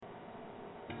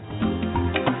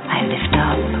lift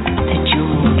up the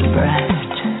jeweled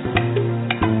breast.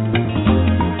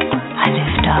 I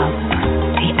lift up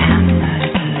the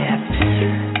ambered lips.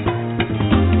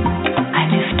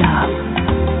 I lift up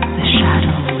the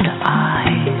shadowed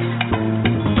eyes.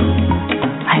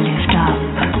 I lift up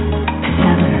the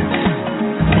seventh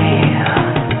veil.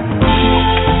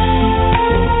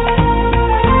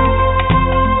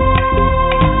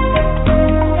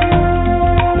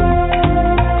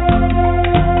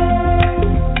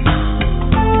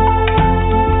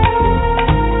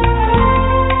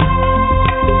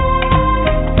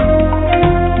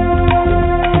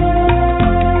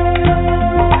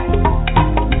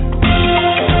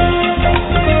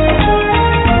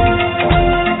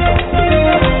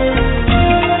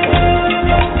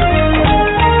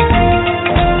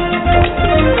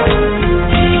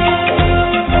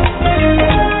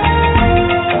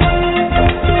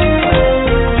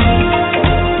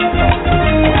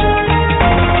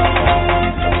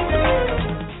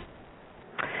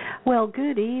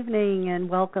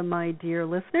 Welcome, my dear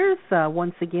listeners,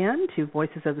 once again to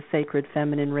Voices of the Sacred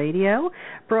Feminine Radio,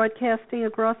 broadcasting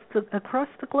across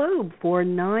the globe for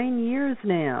 9 years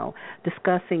now,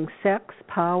 discussing sex,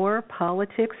 power,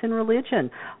 politics, and religion,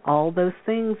 all those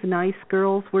things nice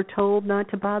girls were told not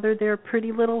to bother their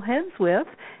pretty little heads with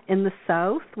in the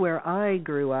South where I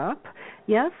grew up.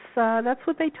 Yes, that's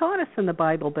what they taught us in the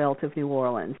Bible Belt of New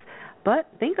Orleans.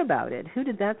 But think about it. Who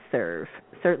did that serve?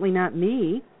 Certainly not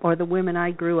me or the women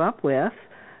I grew up with.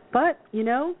 But, you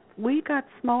know, we got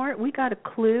smart, we got a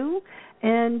clue,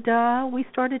 and we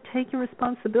started taking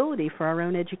responsibility for our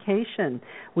own education.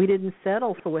 We didn't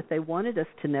settle for what they wanted us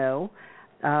to know,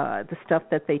 the stuff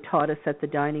that they taught us at the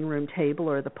dining room table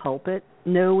or the pulpit.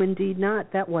 No, indeed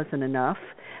not. That wasn't enough.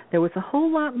 There was a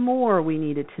whole lot more we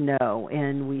needed to know,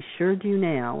 and we sure do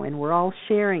now, and we're all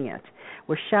sharing it.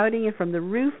 We're shouting it from the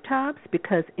rooftops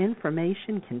because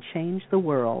information can change the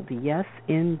world. Yes,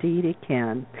 indeed it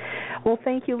can. Well,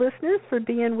 thank you, listeners, for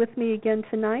being with me again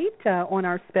tonight on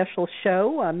our special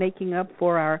show, making up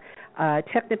for our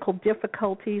technical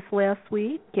difficulties last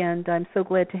week. And I'm so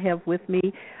glad to have with me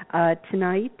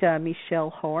tonight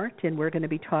Michelle Hart, and we're going to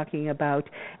be talking about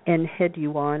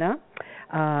Enheduanna,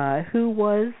 who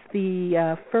was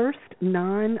the first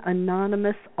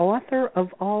non-anonymous author of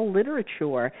all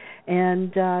literature.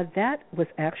 And that was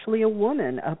actually a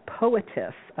woman, a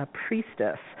poetess, a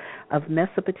priestess of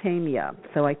Mesopotamia.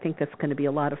 So I think that's going to be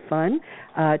a lot of fun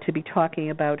to be talking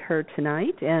about her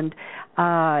tonight. And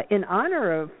in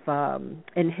honor of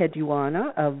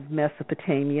Enheduanna of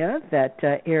Mesopotamia, that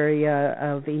area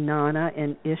of Inanna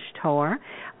and Ishtar,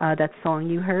 that song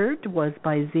you heard was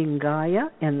by Zingaya,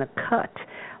 and the cut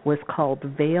was called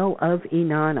Veil of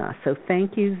Inanna. So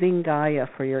thank you, Zingaya,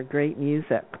 for your great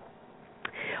music.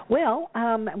 Well,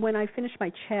 when I finish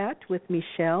my chat with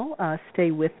Michelle,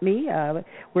 stay with me.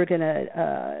 We're going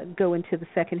to go into the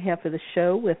second half of the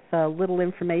show with little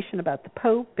information about the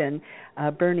Pope and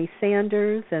Bernie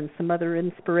Sanders and some other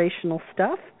inspirational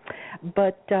stuff.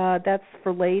 But that's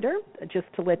for later, just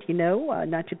to let you know,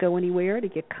 not to go anywhere, to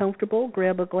get comfortable,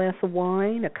 grab a glass of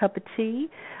wine, a cup of tea,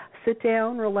 sit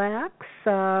down, relax,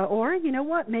 or you know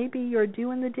what, maybe you're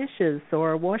doing the dishes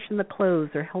or washing the clothes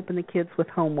or helping the kids with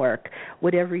homework.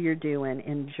 Whatever you're doing,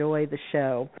 enjoy the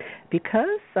show.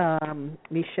 Because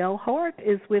Michelle Hart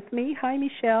is with me. Hi,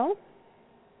 Michelle.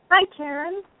 Hi,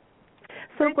 Karen.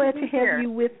 So Great glad to to have here.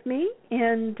 you with me,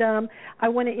 and I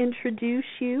want to introduce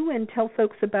you and tell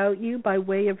folks about you by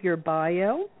way of your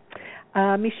bio.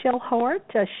 Michelle Hart,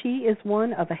 she is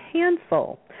one of a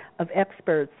handful of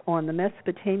experts on the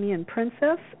Mesopotamian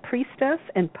Princess, Priestess,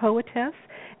 and Poetess,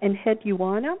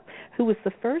 Enheduanna, who was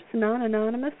the first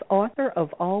non-anonymous author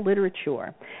of all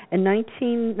literature. In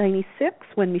 1996,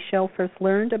 when Michelle first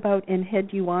learned about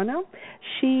Enheduanna,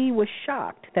 she was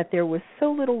shocked that there was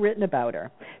so little written about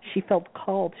her. She felt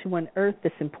called to unearth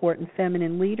this important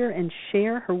feminine leader and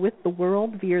share her with the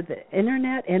world via the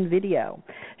internet and video.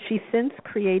 She since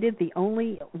created the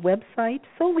only website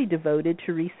solely devoted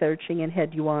to researching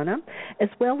Enheduanna, as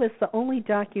well as the only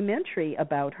documentary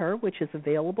about her, which is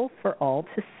available for all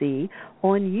to see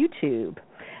on YouTube.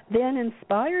 Then,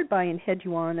 inspired by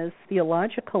Enheduanna's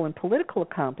theological and political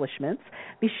accomplishments,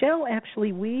 Michelle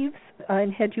actually weaves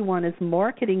Enheduanna's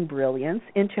marketing brilliance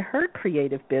into her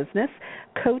creative business,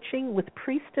 coaching with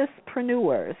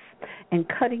priestesspreneurs and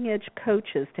cutting-edge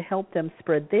coaches to help them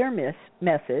spread their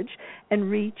message and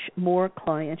reach more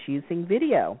clients using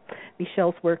video.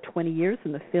 Michelle's worked 20 years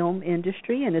in the film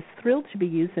industry and is thrilled to be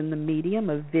using the medium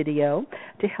of video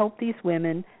to help these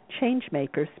women change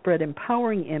makers spread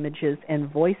empowering images and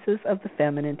voice voices of the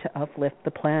feminine to uplift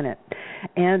the planet.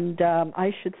 And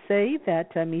I should say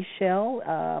that Michelle,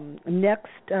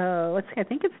 I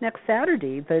think it's next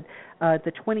Saturday, the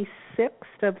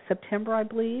 26th of September, I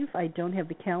believe. I don't have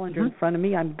the calendar in front of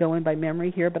me. I'm going by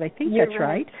memory here, but I think that's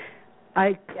right.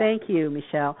 Thank you,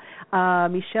 Michelle.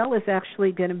 Michelle is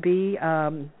actually going to be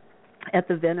at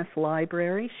the Venice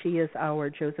Library. She is our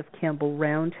Joseph Campbell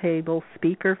Roundtable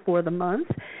speaker for the month.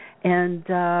 And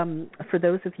for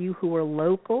those of you who are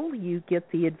local, you get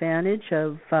the advantage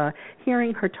of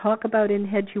hearing her talk about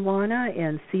Enheduanna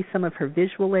and see some of her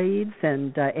visual aids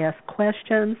and ask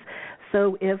questions.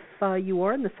 So if you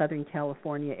are in the Southern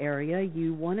California area,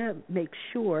 you want to make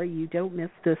sure you don't miss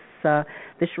this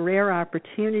rare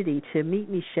opportunity to meet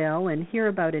Michelle and hear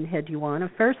about Enheduanna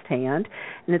firsthand.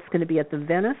 And it's going to be at the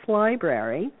Venice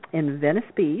Library in Venice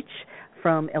Beach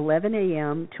from 11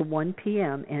 a.m. to 1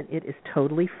 p.m., and it is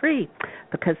totally free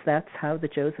because that's how the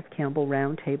Joseph Campbell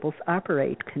Roundtables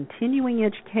operate, continuing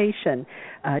education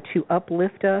to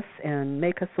uplift us and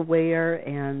make us aware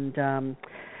and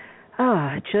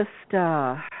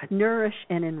nourish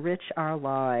and enrich our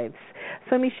lives.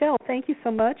 So, Michelle, thank you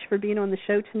so much for being on the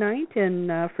show tonight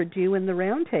and for doing the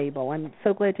roundtable. I'm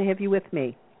so glad to have you with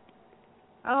me.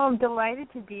 Oh, I'm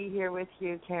delighted to be here with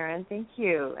you, Karen. Thank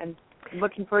you. And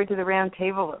looking forward to the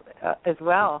roundtable as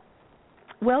well.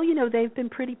 Well, you know, they've been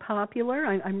pretty popular.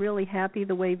 I'm really happy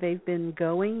the way they've been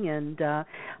going, and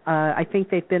I think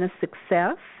they've been a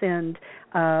success. And,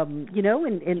 you know,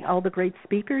 and all the great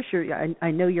speakers,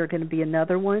 I know you're going to be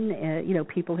another one. You know,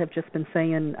 people have just been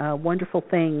saying wonderful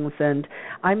things, and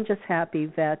I'm just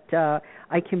happy that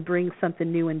I can bring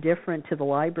something new and different to the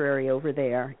library over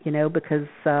there, you know, because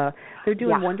they're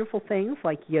doing wonderful things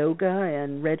like yoga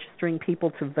and registering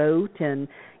people to vote and,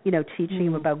 you know, teaching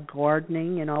them about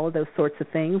gardening and all of those sorts of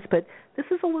things. But this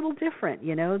is a little different,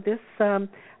 you know. This,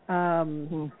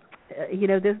 you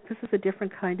know, this is a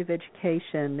different kind of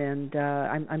education, and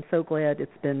I'm so glad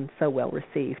it's been so well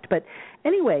received. But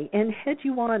anyway,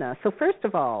 Enheduanna. So first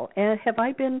of all, have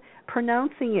I been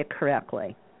pronouncing it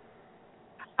correctly?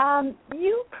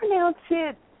 You pronounce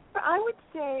it. I would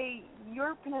say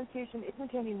your pronunciation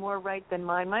isn't any more right than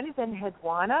mine. Mine is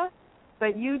Enheduanna.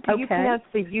 But you pronounce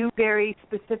the U very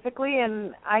specifically,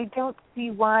 and I don't see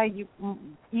why you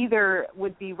either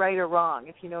would be right or wrong,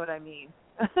 if you know what I mean.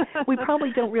 We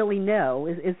probably don't really know.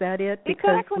 Is that it?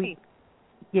 Because exactly.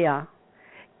 Yeah.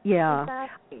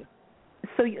 Exactly.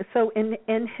 So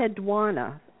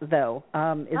Enheduanna, though,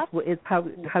 is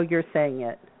how you're saying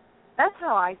it. That's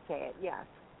how I say it. Yes.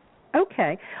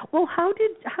 Okay. Well, how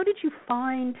did you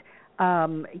find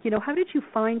you know, how did you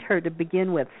find her to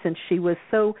begin with, since she was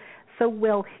so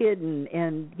well hidden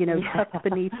and, you know, tucked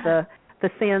beneath the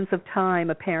sands of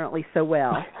time apparently so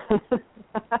well?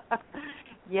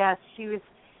 Yes, she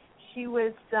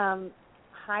was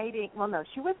hiding. Well, no,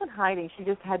 she wasn't hiding. She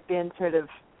just had been sort of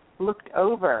looked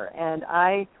over, and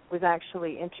I was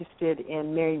actually interested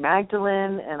in Mary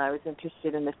Magdalene, and I was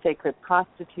interested in the sacred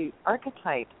prostitute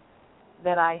archetype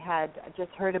that I had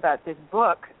just heard about this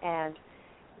book, and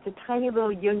it's a tiny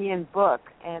little Jungian book,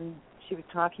 and she was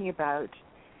talking about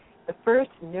the first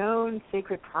known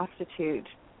sacred prostitute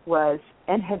was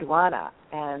Enheduanna,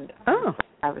 and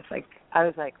I was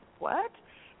like, what?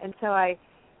 And so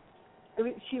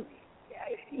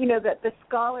you know, that the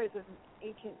scholars of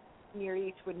ancient Near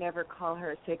East would never call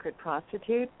her a sacred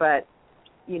prostitute, but,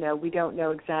 you know, we don't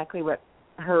know exactly what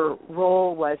her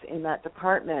role was in that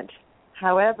department.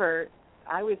 However,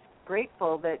 I was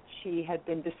grateful that she had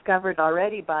been discovered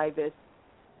already by this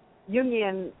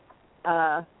Jungian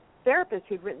therapist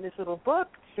who'd written this little book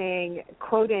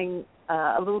quoting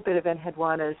a little bit of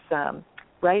Enheduanna's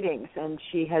writings, and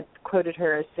she had quoted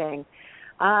her as saying,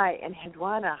 "I,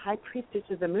 Enheduanna, high priestess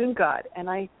of the moon god," and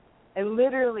I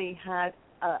literally had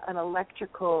an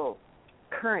electrical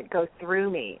current go through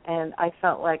me, and I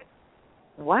felt like,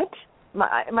 what?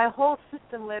 My whole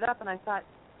system lit up, and I thought,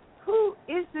 who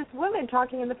is this woman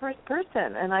talking in the first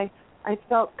person? And I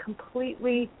felt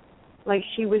completely like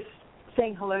she was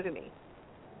saying hello to me.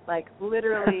 Like,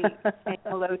 literally saying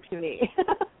hello to me.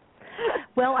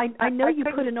 Well, I know you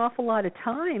put an awful lot of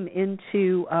time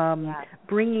into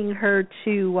bringing her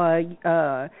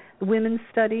to women's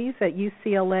studies at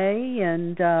UCLA,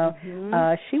 and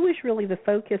she was really the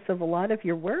focus of a lot of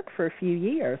your work for a few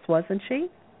years, wasn't she?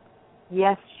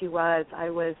 Yes, she was.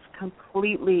 I was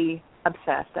completely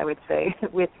obsessed, I would say,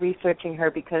 with researching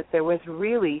her, because there was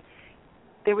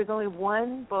only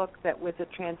one book that was a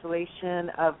translation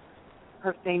of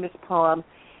her famous poem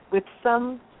with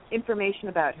some information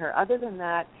about her. Other than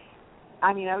that,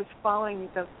 I mean, I was following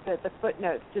the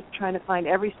footnotes, just trying to find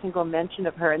every single mention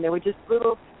of her, and there were just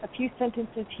a few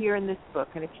sentences here in this book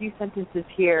and a few sentences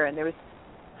here, and there was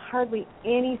hardly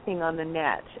anything on the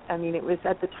net. I mean, it was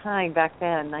at the time back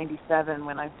then, 97,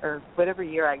 or whatever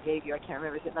year I gave you, I can't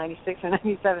remember, is it 96 or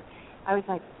 97? I was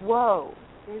like, whoa,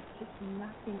 there's just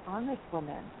nothing on this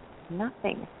woman,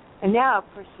 nothing. And now, of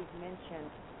course, she's mentioned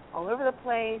all over the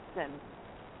place, and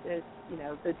there's,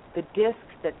 the disc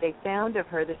that they found of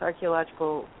her, this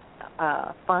archaeological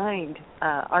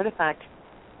artifact,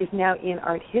 is now in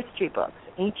art history books,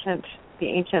 the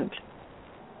ancient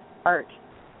art.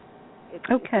 It's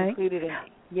included in.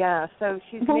 Yeah, so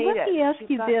she's made it. Well, let me ask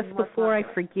you this before I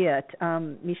forget,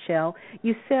 Michelle.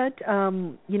 You said,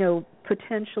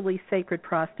 potentially sacred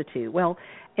prostitute. Well,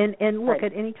 and look,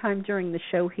 at any time during the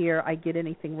show here, I get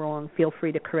anything wrong, feel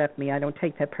free to correct me. I don't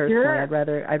take that personally. Sure.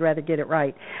 I'd rather get it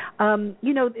right.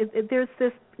 There's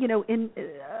this,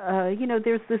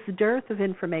 there's this dearth of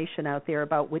information out there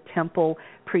about what temple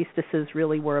priestesses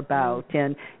really were about,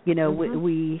 and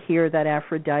we hear that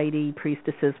Aphrodite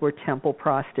priestesses were temple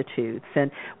prostitutes,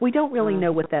 and we don't really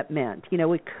know what that meant.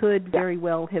 It could very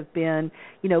well have been,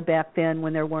 back then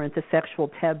when there weren't the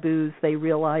sexual taboos, they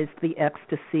realized the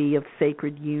ecstasy of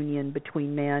sacred union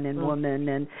between man and woman,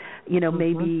 and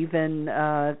maybe even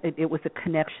it was a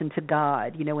connection to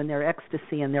God, in their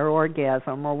ecstasy and their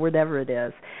orgasm or whatever it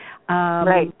is.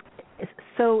 Right.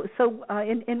 So,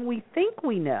 and we think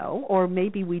we know, or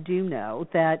maybe we do know,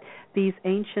 that these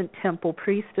ancient temple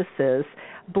priestesses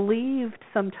believed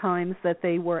sometimes that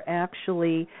they were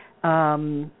actually,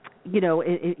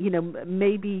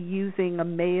 maybe using a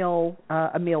male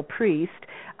priest.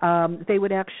 They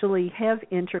would actually have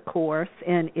intercourse,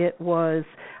 and it was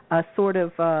a sort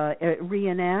of a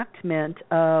reenactment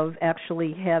of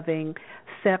actually having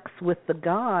sex with the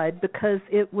god, because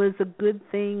it was a good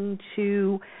thing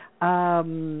to,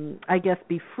 I guess,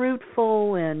 be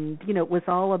fruitful, and it was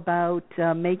all about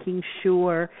making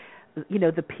sure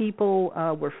the people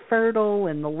were fertile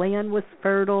and the land was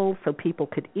fertile so people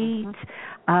could eat.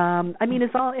 I mean, is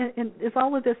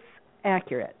all of this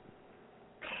accurate?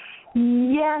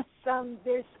 Yes,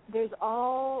 there's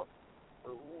all.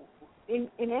 In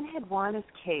Enheduanna's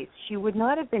case, she would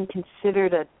not have been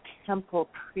considered a temple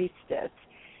priestess.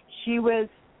 She was,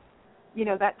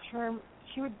 that term.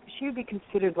 She would be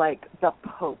considered like the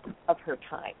Pope of her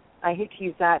time. I hate to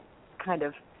use that kind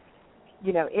of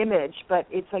image, but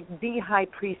it's like the high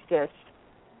priestess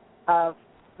of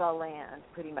the land,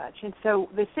 pretty much. And so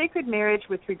the sacred marriage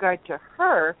with regard to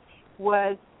her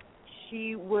was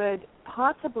she would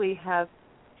possibly have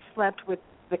slept with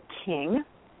the king.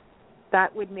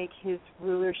 That would make his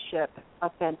rulership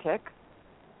authentic.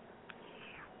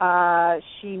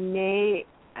 She may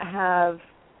have,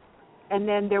 and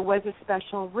then there was a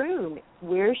special room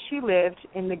where she lived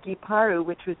in the Giparu,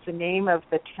 which was the name of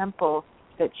the temple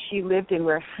that she lived in,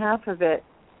 where half of it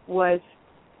was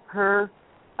her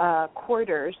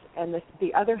quarters, and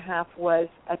the other half was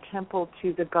a temple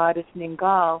to the goddess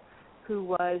Ningal, who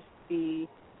was the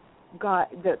god,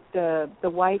 the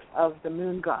wife of the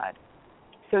moon god.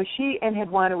 So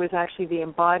Enheduanna was actually the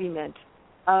embodiment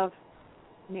of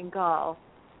Ningal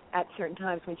at certain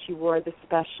times when she wore the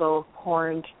special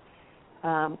horned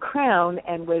crown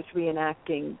and was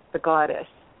reenacting the goddess.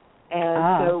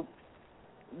 And so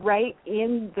right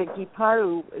in the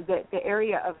Giparu, the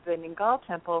area of the Ningal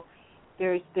temple,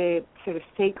 there's the sort of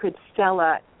sacred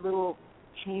stela, little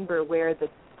chamber where the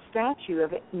statue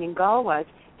of Ningal was,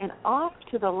 and off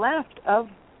to the left of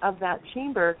that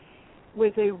chamber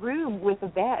was a room with a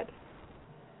bed.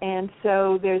 And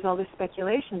so there's all this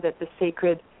speculation that the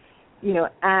sacred,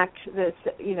 act, the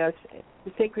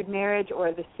sacred marriage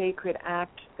or the sacred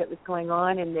act that was going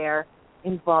on in there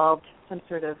involved some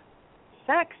sort of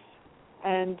sex,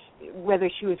 and whether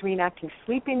she was reenacting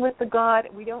sleeping with the god.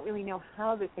 We don't really know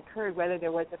how this occurred, whether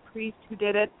there was a priest who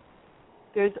did it.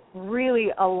 There's really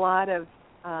a lot of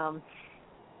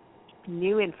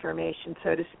new information,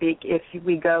 so to speak, if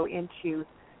we go into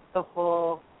the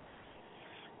whole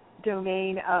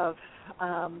domain of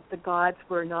the gods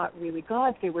were not really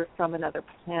gods, they were from another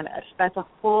planet. That's a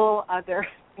whole other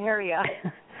area.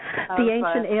 The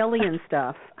ancient alien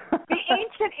stuff. The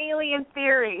ancient alien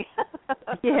theory.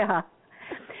 Yeah.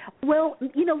 Well,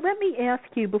 let me ask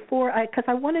you because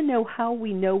I want to know how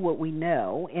we know what we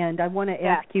know, and I want to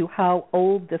ask you how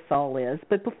old this all is.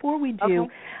 But before we do,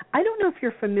 I don't know if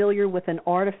you're familiar with an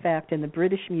artifact in the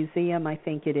British Museum, I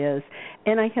think it is,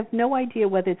 and I have no idea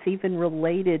whether it's even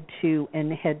related to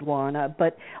Enheduanna.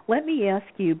 But let me ask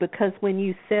you, because when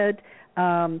you said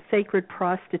sacred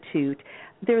prostitute.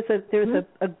 There's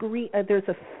a green. There's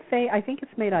a I think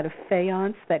it's made out of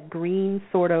faience, that green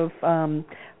sort of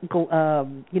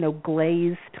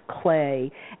glazed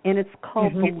clay, and it's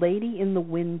called The Lady in the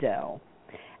Window.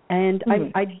 And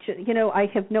I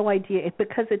have no idea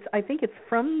because I think it's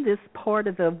from this part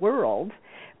of the world,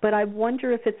 but I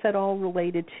wonder if it's at all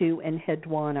related to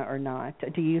Enheduanna or not.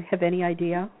 Do you have any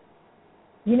idea?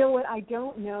 You know what? I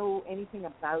don't know anything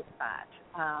about that.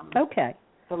 Okay.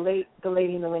 The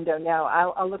Lady in the Window. No,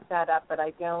 I'll look that up, but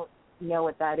I don't know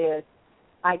what that is.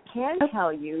 I can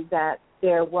tell you that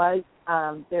there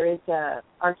is a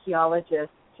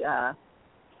archaeologist,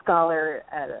 scholar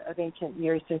of ancient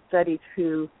Near Eastern studies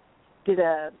who did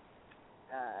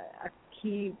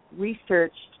he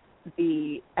researched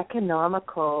the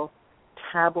economical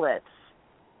tablets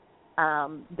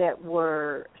that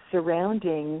were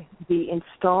surrounding the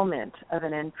installment of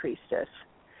an end priestess,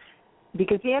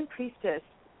 because the end priestess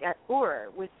at Ur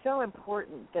was so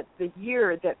important that the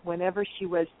year that whenever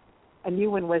a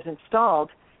new one was installed,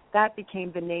 that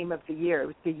became the name of the year. It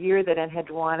was the year that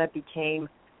Enheduanna became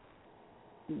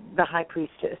the high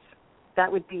priestess.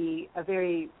 That would be a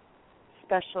very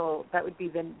special. That would be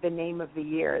the name of the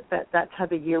year. That's how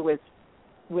the year was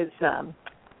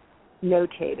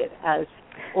notated as,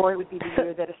 or it would be the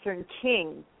year that a certain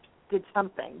king did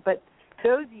something. But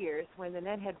those years when an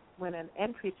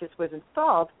end priestess was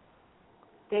installed,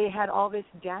 they had all this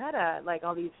data, like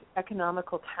all these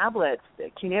economical tablets, the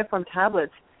cuneiform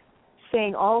tablets,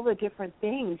 saying all the different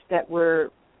things that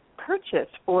were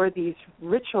purchased for these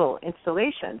ritual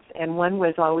installations. And one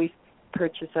was always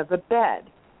purchase of a bed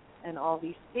and all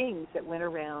these things that went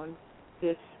around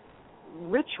this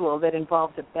ritual that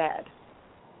involved a bed.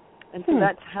 And so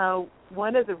that's how,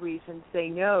 one of the reasons they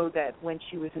know that when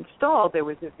she was installed, there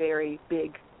was a very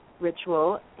big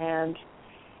ritual. And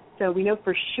so we know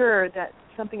for sure that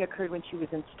something occurred when she was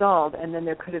installed, and then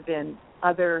there could have been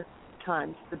other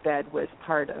times the bed was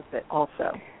part of it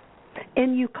also.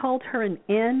 And you called her an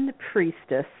En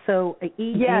priestess, so En.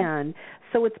 Yes.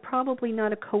 So it's probably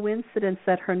not a coincidence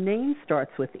that her name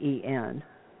starts with En.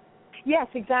 Yes,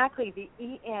 exactly.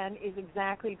 The En is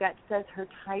exactly, that says her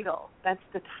title. That's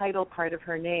the title part of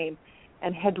her name.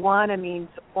 And Enheduanna means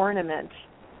ornament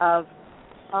of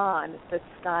An, the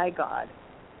sky god.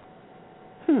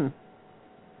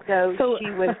 So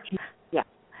she was, yeah.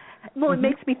 Well, it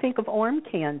makes me think of arm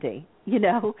candy.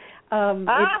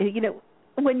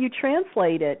 When you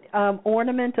translate it,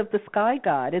 ornament of the sky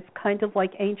god, it's kind of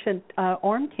like ancient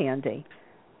arm candy.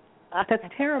 That's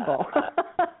terrible.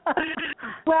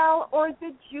 Well, or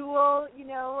the jewel,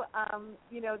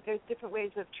 there's different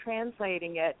ways of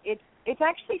translating it. It's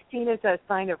actually seen as a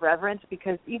sign of reverence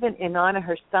because even Inanna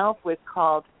herself was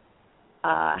called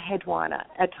Enheduanna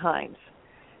at times.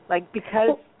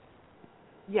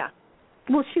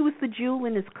 Well, she was the jewel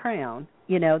in his crown.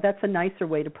 That's a nicer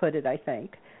way to put it, I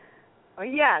think. Oh,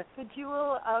 yes, the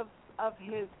jewel of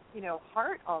his,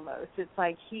 heart almost. It's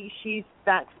like she's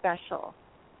that special.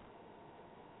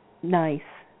 Nice.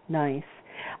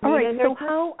 All right, so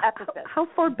how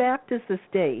far back does this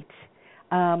date?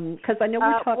 Because I know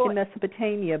we're talking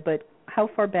Mesopotamia, but how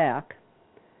far back?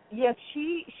 Yes,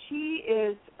 she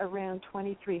is around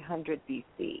 2300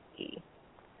 BCE.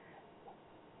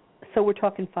 So we're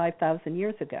talking 5,000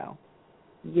 years ago.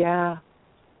 Yeah.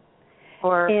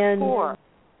 Or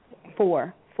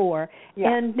four.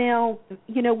 Yeah. And now,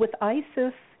 with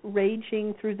ISIS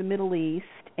raging through the Middle East,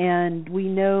 and we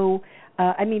know,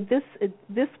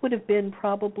 this would have been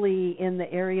probably in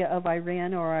the area of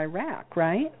Iran or Iraq,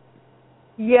 right?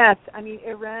 Yes.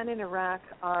 Iran and Iraq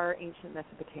are ancient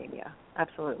Mesopotamia.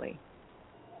 Absolutely.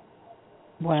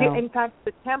 Wow. In fact,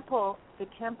 the temple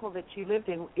that she lived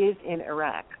in is in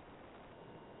Iraq.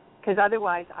 Because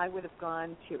otherwise I would have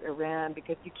gone to Iran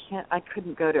because I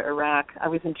couldn't go to Iraq. I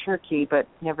was in Turkey, but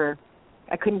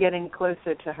I couldn't get any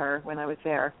closer to her when I was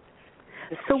there.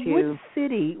 So what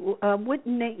city,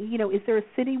 is there a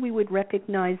city we would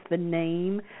recognize the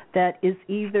name that is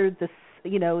either the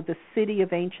city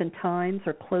of ancient times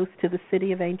or close to the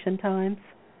city of ancient times?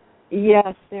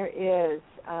 Yes, there is.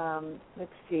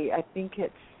 Let's see. I think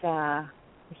it's, I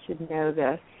should know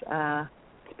this.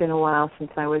 It's been a while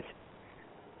since I was.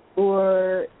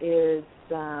 Or is,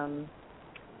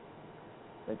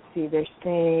 let's see, they're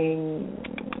saying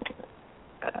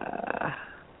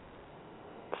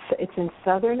it's in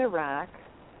southern Iraq,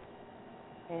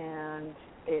 and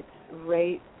it's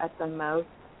right at the mouth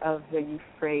of the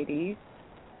Euphrates.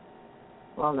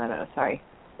 Well, no, sorry,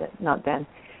 not then.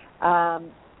 So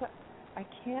I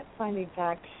can't find the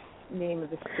exact name of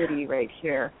the city right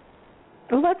here.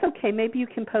 Well, that's okay. Maybe you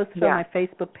can post it on my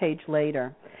Facebook page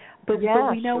later. but we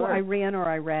know sure. Iran or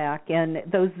Iraq, and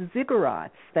those ziggurats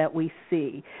that we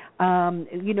see,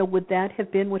 would that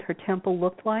have been what her temple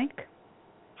looked like?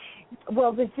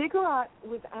 Well, the ziggurat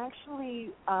was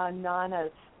actually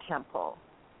Inanna's temple.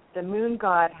 The moon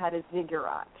god had a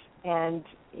ziggurat, and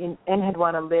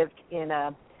Enheduanna lived in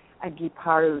a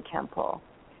Giparu temple.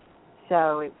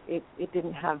 So it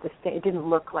didn't have it didn't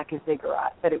look like a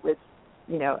ziggurat, but it was,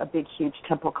 a big, huge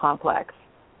temple complex.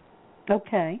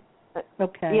 Okay.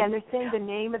 Okay. Yeah, and they're saying the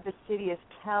name of the city is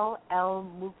Tel El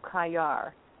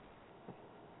Mukayyar.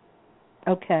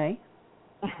 Okay.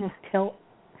 How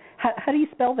do you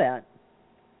spell that?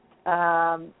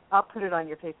 I'll put it on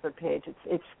your Facebook page.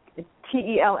 It's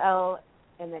TELL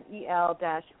and then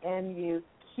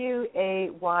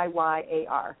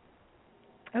EL-MUQAYYAR.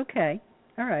 Okay.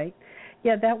 All right.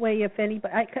 Yeah, that way if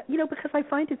anybody, because I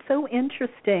find it so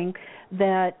interesting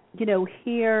that,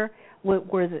 here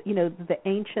were the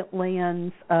ancient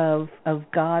lands of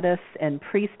goddess and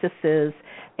priestesses,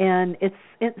 and it's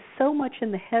so much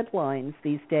in the headlines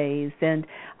these days, and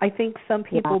I think some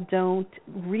people don't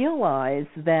realize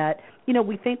that,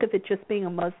 we think of it just being a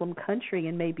Muslim country,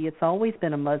 and maybe it's always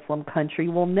been a Muslim country.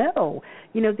 Well, no,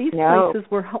 these places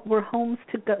were homes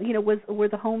to, were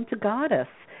the home to goddess.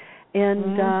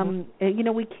 And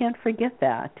we can't forget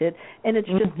that. It's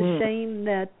just a shame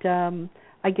that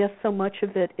I guess so much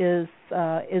of it is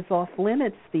off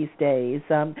limits these days.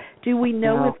 Do we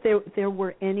know if there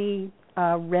were any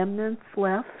remnants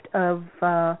left of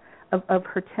her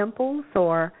temples,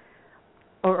 or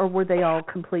were they all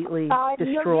completely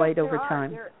destroyed over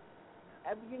time?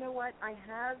 You know what? I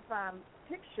have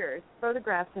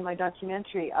photographs in my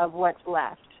documentary of what's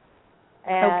left.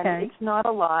 And it's not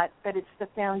a lot, but it's the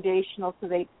foundational. So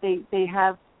they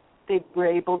were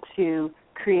able to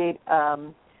create, a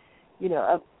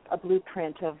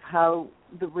blueprint of how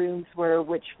the rooms were,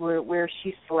 where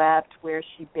she slept, where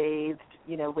she bathed,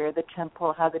 where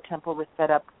how the temple was set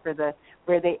up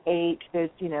where they ate. There's,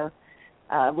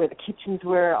 where the kitchens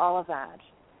were, all of that.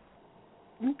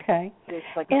 Okay. It's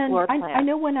like a floor plan. I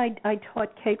know when I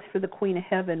taught Cakes for the Queen of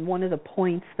Heaven, one of the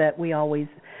points that we always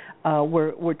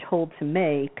were told to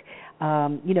make,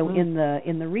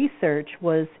 in the research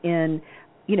was in,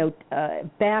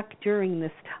 back during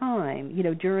this time,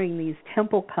 during these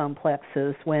temple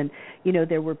complexes when,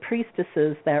 there were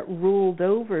priestesses that ruled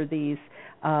over these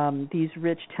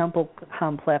rich temple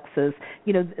complexes.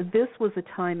 This was a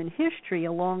time in history,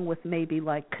 along with maybe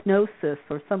like Knossos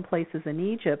or some places in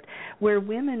Egypt, where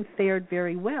women fared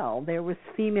very well. There was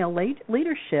female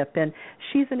leadership, and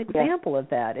she's an example of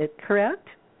that. Correct?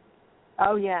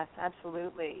 Oh, yes,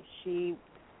 absolutely. She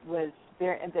was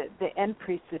very, and the end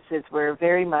priestesses were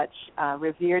very much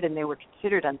revered, and they were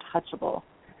considered untouchable.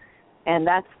 And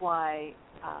that's why,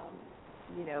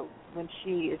 when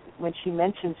she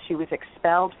mentions she was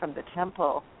expelled from the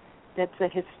temple, that's a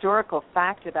historical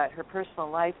fact about her personal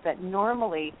life that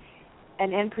normally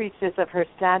an end priestess of her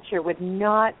stature would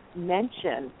not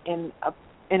mention in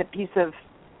a piece of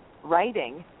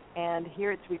writing. And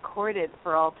here it's recorded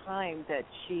for all time that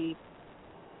she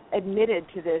admitted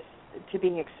to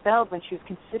being expelled when she was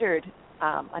considered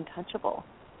untouchable.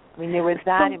 I mean, it was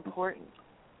that important.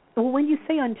 Well, when you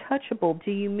say untouchable,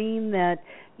 do you mean that,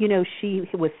 she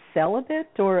was celibate,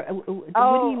 or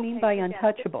what do you mean by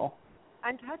untouchable?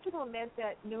 Untouchable meant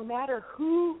that no matter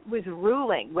who was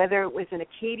ruling, whether it was an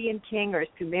Akkadian king or a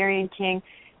Sumerian king,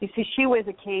 you see, she was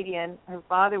Akkadian, her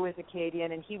father was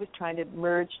Akkadian, and he was trying to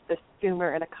merge the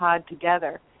Sumer and Akkad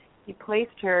together. He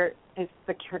placed her,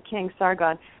 her king,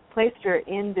 Sargon, placed her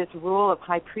in this role of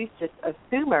high priestess of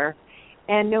Sumer,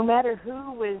 and no matter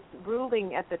who was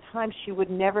ruling at the time, she would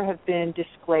never have been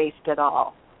displaced at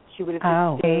all. She would have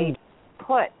just stayed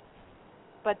put.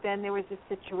 But then there was a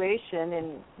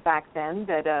situation back then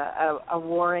that a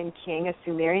warring king, a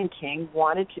Sumerian king,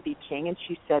 wanted to be king, and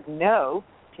she said no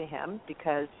to him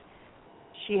because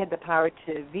she had the power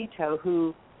to veto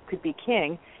who could be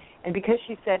king. And because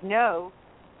she said no,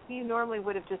 he normally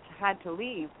would have just had to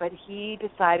leave, but he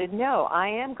decided, no, I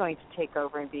am going to take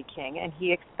over and be king, and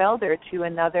he expelled her to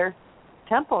another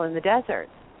temple in the desert.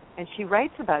 And she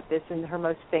writes about this in her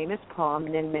most famous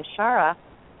poem, Nin Mishara,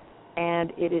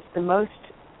 and it is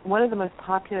one of the most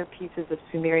popular pieces of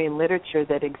Sumerian literature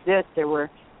that exists. There were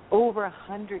over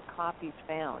 100 copies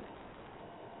found.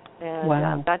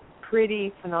 And that's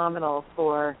pretty phenomenal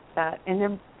for that. And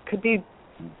there could be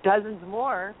dozens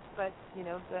more, but,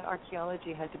 the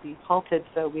archaeology had to be halted,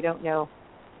 so we don't know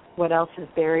what else is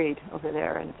buried over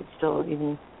there and if it's still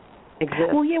even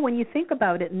exist. Well, yeah, when you think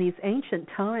about it, in these ancient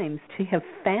times, to have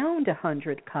found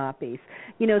 100 copies,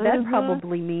 that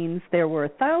probably means there were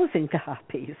 1,000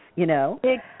 copies,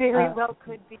 It very well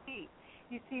could be.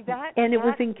 You see that? And it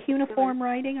was in cuneiform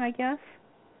writing, I guess?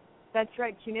 That's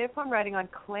right, cuneiform writing on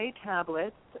clay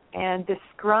tablets, and the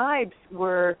scribes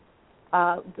were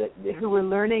who were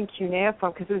learning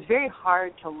cuneiform, because it was very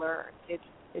hard to learn.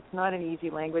 It's not an easy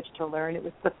language to learn. It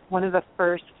was one of the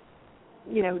first,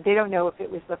 they don't know if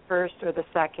it was the first or the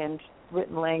second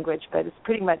written language, but it's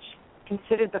pretty much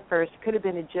considered the first. Could have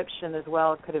been Egyptian as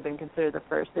well. Could have been considered the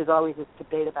first. There's always this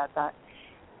debate about that.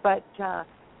 But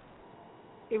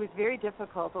it was very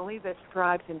difficult. Only the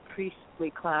scribes and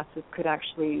priestly classes could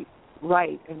actually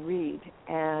write and read.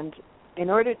 And in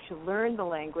order to learn the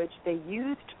language, they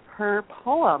used her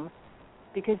poem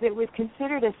because it was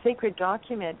considered a sacred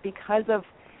document because of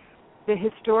the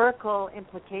historical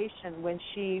implication. When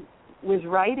she was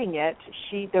writing it,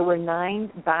 there were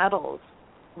 9 battles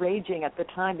raging at the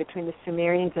time between the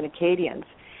Sumerians and Akkadians,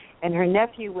 and her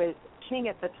nephew was king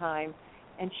at the time,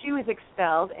 and she was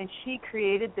expelled, and she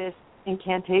created this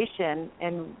incantation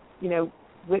and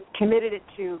committed it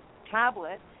to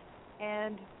tablet,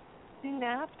 and soon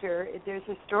after there's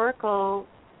historical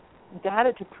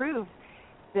data to prove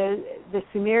the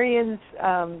Sumerians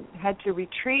had to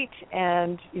retreat,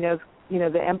 and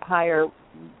the empire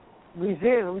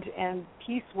resumed, and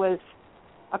peace was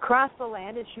across the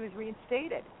land, and she was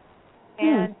reinstated.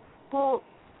 And people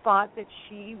thought that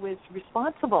she was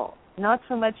responsible, not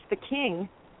so much the king,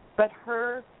 but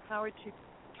her power to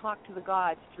talk to the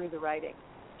gods through the writing.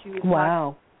 She was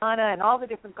talking to Inanna and all the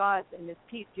different gods in this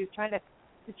piece. She was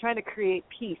trying to create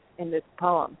peace in this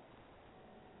poem.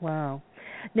 Wow.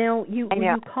 Now, you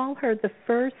call her the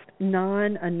first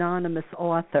non-anonymous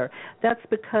author. That's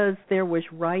because there was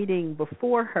writing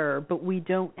before her, but we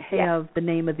don't have the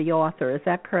name of the author. Is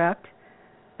that correct?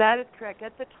 That is correct.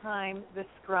 At the time, the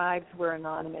scribes were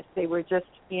anonymous. They were just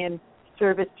in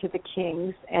service to the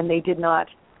kings, and they did not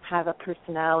have a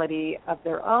personality of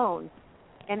their own.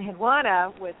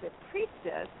 Enheduanna was a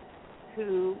priestess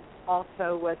who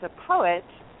also was a poet,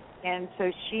 and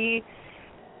so she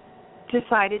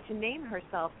decided to name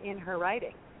herself in her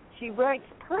writing. She writes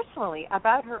personally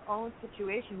about her own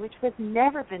situation, which has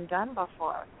never been done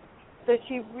before. So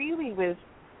she really was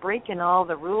breaking all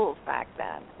the rules back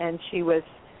then, and she was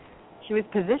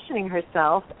positioning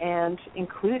herself and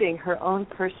including her own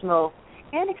personal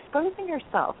and exposing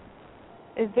herself.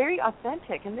 It's very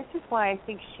authentic, and this is why I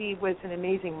think she was an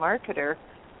amazing marketer,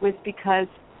 was because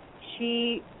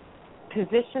she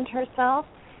positioned herself.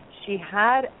 She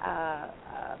had a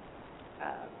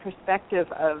perspective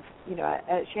of,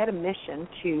 she had a mission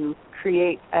to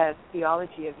create a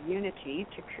theology of unity,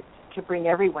 to bring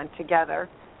everyone together,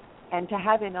 and to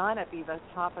have Inanna be the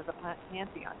top of the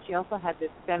pantheon. She also had this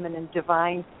feminine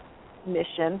divine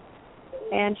mission,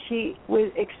 and she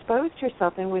exposed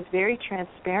herself and was very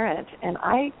transparent. And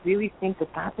I really think that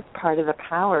was part of the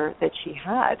power that she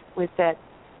had, was that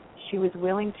she was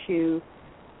willing to,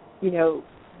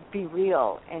 be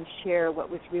real and share what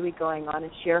was really going on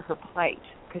and share her plight,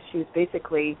 because she was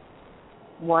basically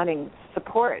wanting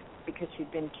support because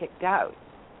she'd been kicked out.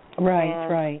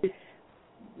 Right.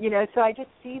 So I just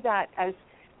see that as,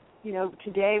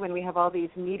 today when we have all these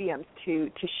mediums to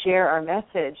share our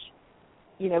message,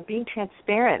 being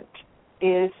transparent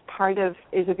is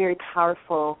a very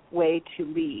powerful way to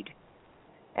lead,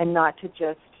 and not to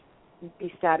just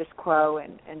be status quo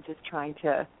and just trying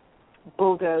to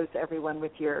bulldoze everyone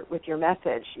with your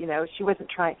message. She wasn't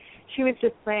trying. She was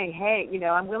just saying, hey,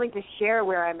 I'm willing to share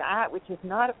where I'm at, which is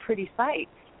not a pretty sight,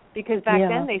 because back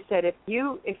then they said if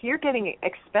you're getting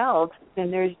expelled,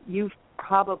 then you've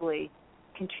probably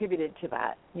contributed to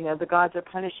that. The gods are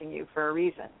punishing you for a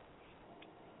reason.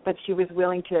 But she was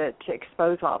willing to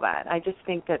expose all that. I just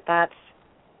think that that's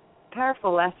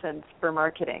powerful lessons for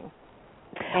marketing.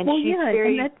 And she's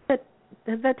very,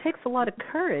 and that takes a lot of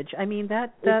courage. I mean,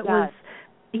 that was,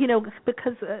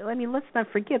 because let's not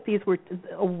forget,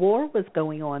 a war was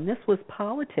going on. This was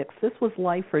politics. This was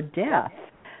life or death.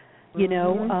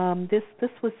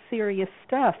 This was serious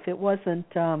stuff. It wasn't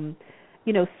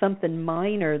something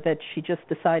minor that she just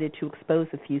decided to expose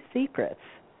a few secrets.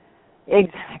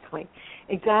 Exactly.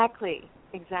 And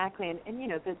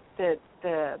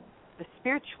the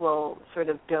spiritual sort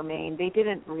of domain, they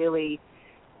didn't really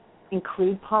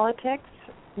include politics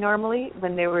normally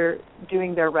when they were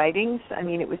doing their writings. I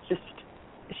mean, it was just,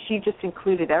 she just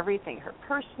included everything, her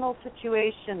personal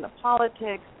situation, the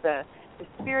politics, the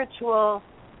spiritual,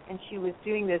 and she was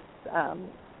doing this,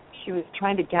 she was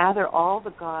trying to gather all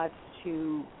the gods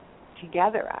to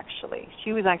together, actually.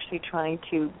 She was actually trying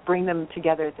to bring them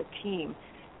together as a team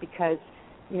because,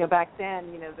 back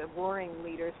then, the warring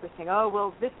leaders were saying, oh,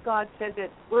 well, this god said that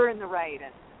we're in the right,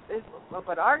 and this,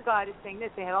 but our god is saying this.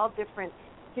 They had all different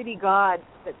city gods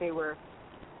that they were,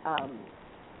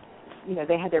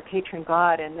 they had their patron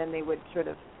god, and then they would sort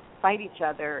of fight each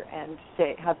other and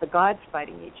have the gods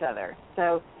fighting each other.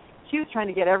 So she was trying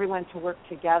to get everyone to work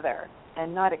together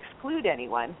and not exclude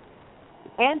anyone,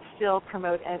 and still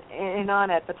promote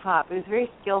Inanna at the top. It was very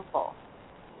skillful.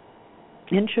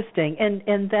 Interesting,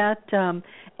 and that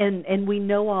and we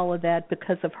know all of that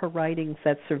because of her writings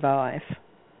that survive.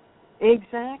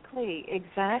 Exactly.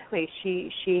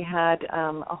 She had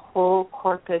a whole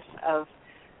corpus of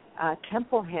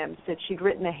temple hymns that she'd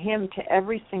written a hymn to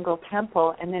every single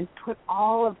temple, and then put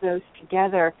all of those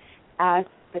together as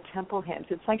the temple hymns.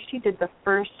 It's like she did the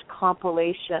first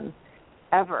compilation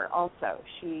ever. Also,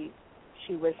 she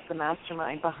was the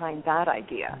mastermind behind that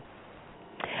idea.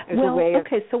 Well,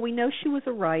 okay, so we know she was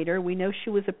a writer. We know she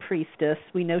was a priestess.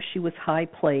 We know she was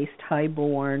high-placed,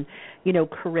 high-born,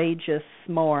 courageous,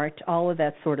 smart, all of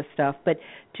that sort of stuff. But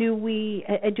do we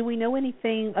know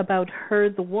anything about her,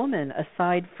 the woman,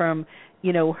 aside from,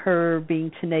 her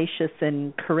being tenacious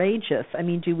and courageous? I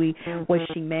mean, was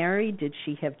she married? Did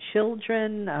she have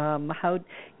children? How,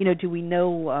 do we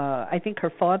know? I think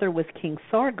her father was King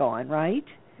Sargon, right?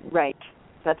 Right.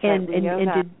 That's right.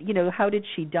 And how did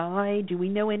she die? Do we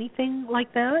know anything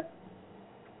like that?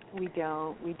 We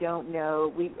don't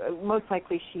know. Most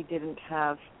likely she didn't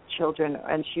have children,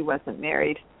 and she wasn't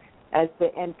married. As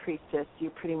the end priestess, you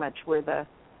pretty much were the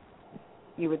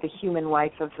human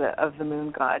wife of the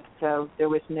moon god. So there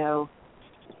was no.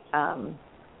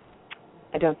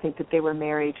 I don't think that they were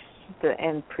married, the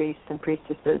end priests and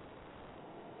priestesses.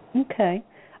 Okay.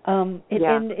 And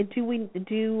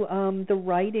do the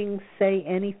writings say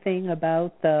anything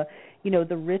about the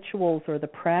rituals or the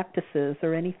practices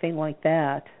or anything like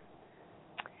that?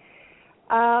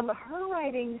 Her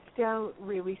writings don't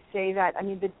really say that. I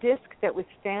mean, the disc that was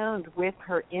found with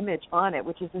her image on it,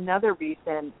 which is another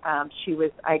reason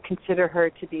I consider her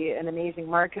to be an amazing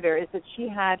marketer, is that she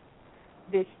had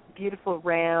this beautiful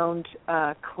round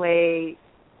clay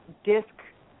disc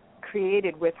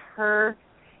created with her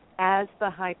as the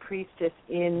high priestess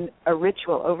in a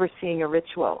ritual, overseeing a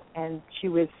ritual. And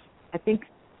I think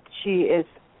she is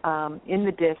in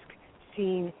the disc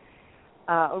seen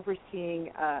overseeing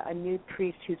a nude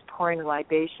priest who's pouring a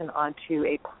libation onto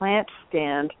a plant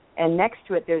stand, and next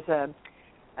to it there's a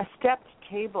stepped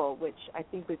table which I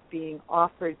think was being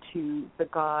offered to the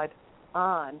god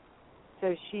On.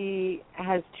 So she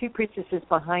has two priestesses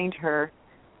behind her,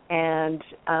 and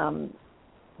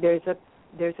there's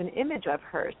an image of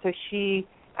her. So she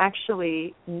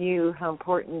actually knew how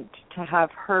important to have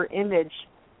her image,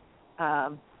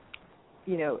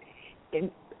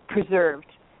 preserved.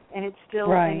 And it's still,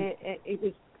 right. And it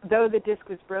was, though the disc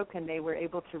was broken, they were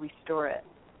able to restore it.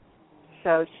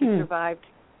 So she survived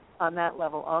on that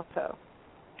level also.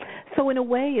 So in a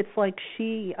way, it's like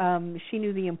she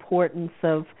knew the importance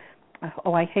of,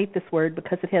 I hate this word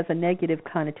because it has a negative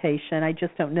connotation. I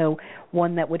just don't know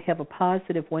one that would have a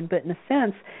positive one. But in a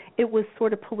sense, it was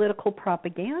sort of political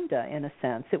propaganda. In a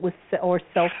sense, it was or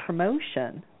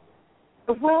self-promotion.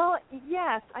 Well,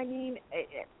 yes. I mean,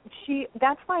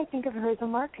 that's why I think of her as a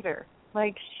marketer.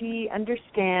 Like, she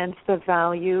understands the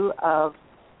value of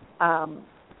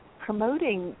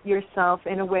promoting yourself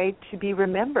in a way to be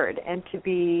remembered and to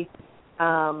be,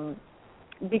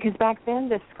 because back then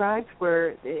the scribes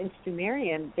were, in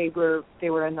Sumerian, they were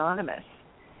anonymous,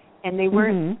 and they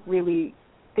weren't really,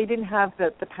 they didn't have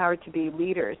the power to be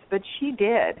leaders, but she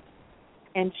did,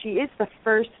 and she is the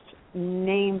first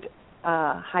named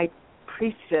high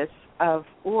priestess of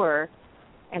Ur,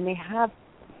 and they have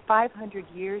 500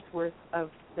 years worth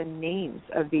of the names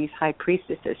of these high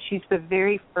priestesses. She's the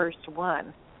very first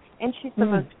one, and she's the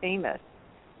most famous.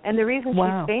 And the reason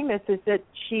she's famous is that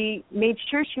she made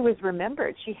sure she was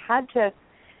remembered. She had to,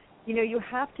 you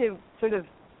have to sort of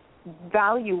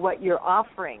value what you're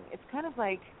offering. It's kind of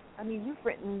like, I mean, you've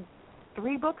written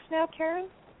 3 books now, Karen?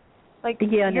 Like,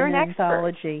 you're an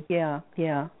anthology. Expert.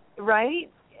 Yeah. Right?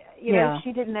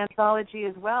 She did an anthology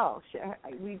as well.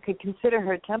 We could consider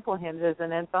her temple hymns as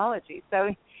an anthology. So,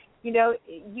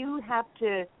 you have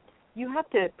to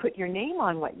put your name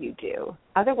on what you do.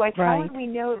 Otherwise, how would we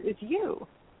know it was you?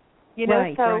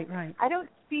 Right. I don't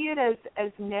see it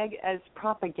as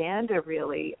propaganda,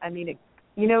 really. I mean,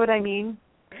 you know what I mean?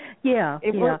 Yeah.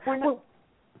 We're not,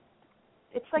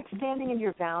 it's like standing in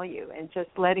your value and just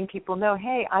letting people know,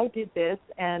 hey, I did this,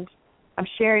 and I'm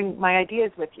sharing my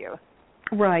ideas with you.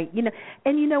 Right.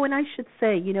 And I should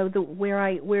say, where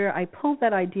I pulled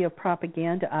that idea of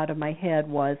propaganda out of my head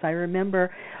was I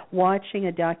remember watching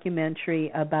a documentary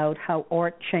about how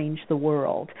art changed the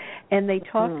world, and they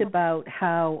talked about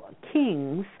how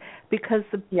kings, because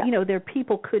their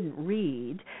people couldn't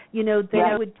read,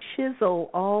 they would chisel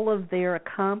all of their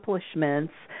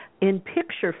accomplishments in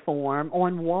picture form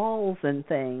on walls and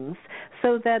things,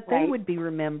 so that they would be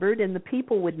remembered and the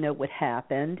people would know what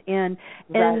happened. And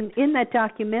in that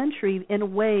documentary, in a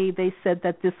way, they said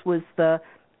that this was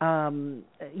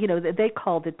they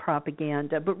called it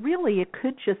propaganda, but really it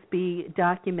could just be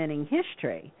documenting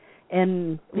history.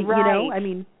 And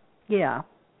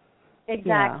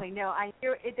Exactly. Yeah. No,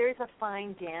 there's a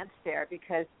fine dance there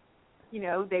because,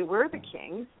 they were the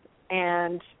kings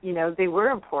and, they were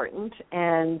important,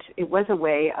 and it was a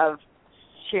way of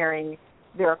sharing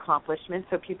their accomplishments.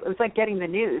 So it was like getting the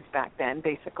news back then,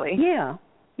 basically. Yeah.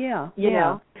 You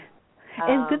know?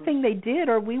 And good thing they did,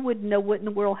 or we wouldn't know what in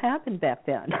the world happened back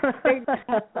then.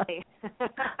 Exactly.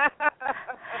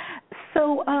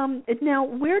 So now,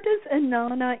 where does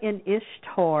Inanna and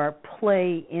Ishtar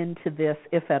play into this,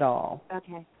 if at all?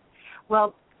 Okay.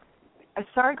 Well,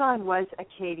 Sargon was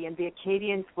Akkadian. The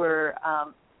Akkadians were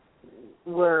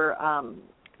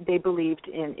they believed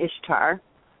in Ishtar,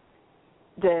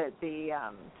 the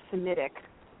Semitic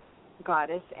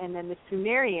goddess, and then the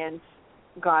Sumerians'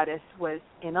 goddess was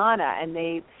Inanna, and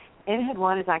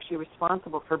Enheduanna is actually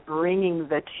responsible for bringing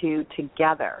the two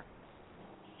together.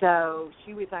 So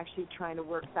she was actually trying to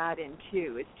work that in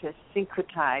too, is to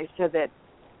syncretize so that,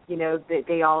 that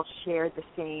they all shared the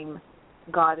same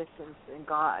goddesses and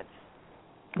gods.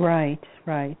 Right.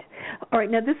 All right,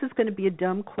 now this is going to be a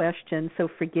dumb question, so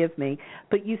forgive me.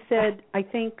 But you said, I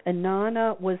think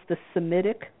Inanna was the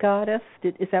Semitic goddess.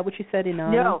 Is that what you said,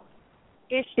 Inanna? No.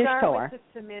 Ishtar was the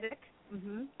Semitic.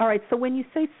 Mm-hmm. All right, so when you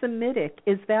say Semitic,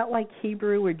 is that like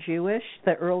Hebrew or Jewish,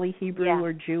 the early Hebrew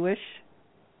or Jewish?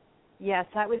 Yes,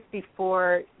 that was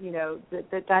before,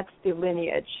 that's the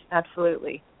lineage,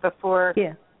 absolutely. Before.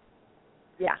 Yeah.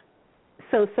 Yeah.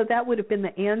 So that would have been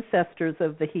the ancestors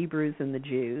of the Hebrews and the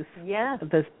Jews. Yeah.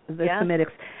 The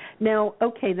Semitics. Now,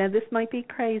 this might be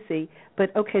crazy,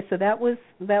 but so that was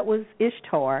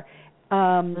Ishtar.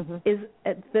 Is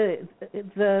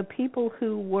the people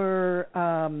who were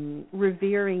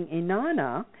revering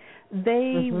Inanna,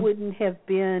 they wouldn't have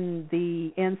been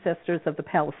the ancestors of the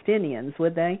Palestinians,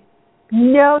 would they?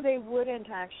 No, they wouldn't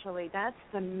actually. That's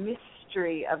the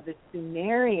mystery of the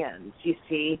Sumerians, you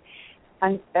see.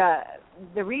 And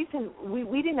the reason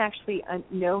we didn't actually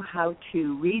know how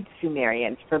to read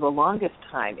Sumerian for the longest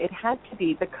time.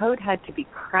 The code had to be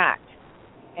cracked.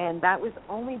 And that was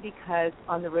only because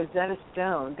on the Rosetta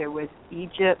Stone there was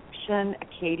Egyptian,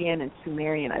 Akkadian, and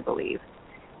Sumerian, I believe.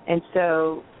 And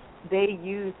so they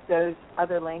used those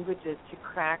other languages to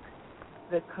crack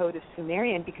the code of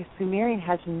Sumerian because Sumerian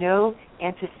has no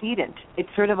antecedent. It's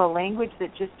sort of a language that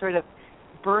just sort of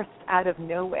burst out of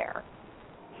nowhere.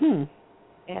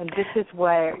 And this is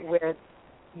where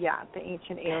the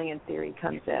ancient alien theory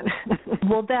comes in.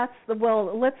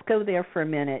 Let's go there for a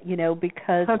minute,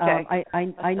 because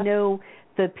I know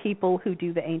the people who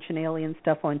do the ancient alien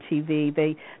stuff on TV,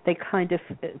 they kind of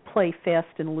play fast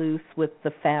and loose with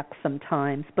the facts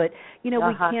sometimes, but we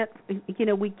can't,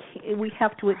 we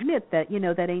have to admit that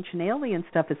that ancient alien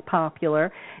stuff is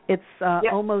popular. It's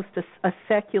almost a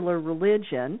secular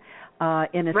religion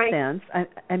in a sense.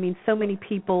 I mean, so many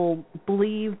people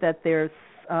believe that there's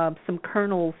some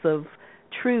kernels of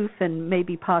truth and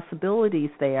maybe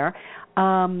possibilities there.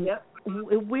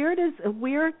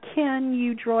 Where can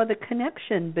you draw the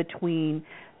connection between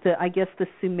the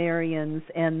Sumerians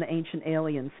and the ancient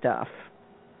alien stuff?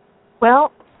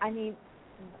 Well, I mean,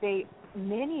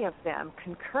 many of them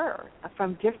concur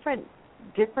from different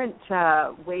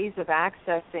ways of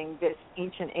accessing this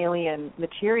ancient alien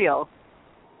material.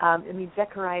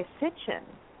 Zecharia Sitchin,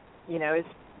 is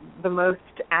the most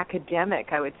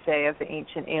academic, I would say, of the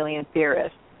ancient alien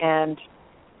theorists, and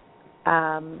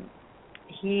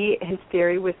his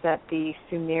theory was that the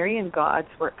Sumerian gods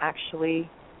were actually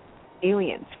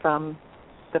aliens from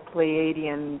the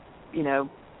Pleiadian,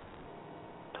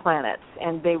 planets,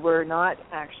 and they were not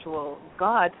actual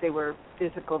gods; they were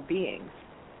physical beings.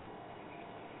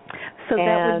 So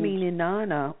that would mean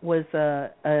Inanna was an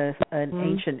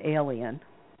ancient alien.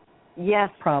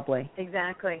 Yes, probably.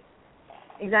 Exactly.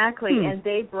 And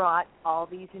they brought all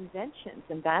these inventions,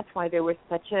 and that's why there was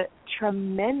such a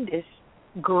tremendous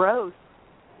growth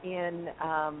in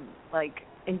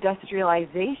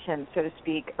industrialization, so to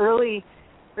speak. Early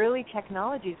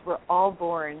technologies were all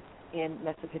born in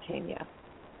Mesopotamia.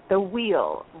 The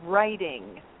wheel,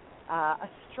 writing,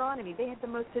 astronomy. They had the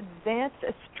most advanced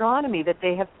astronomy that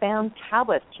they have found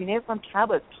tablets, cuneiform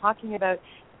tablets, talking about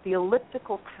the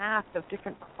elliptical path of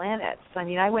different planets. I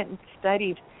mean, I went and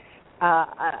studied,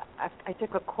 I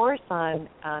took a course on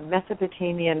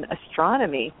Mesopotamian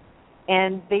astronomy,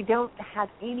 and they don't have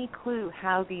any clue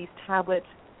how these tablets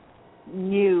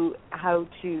knew how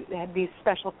to have these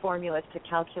special formulas to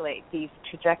calculate these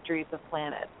trajectories of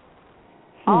planets.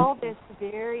 All this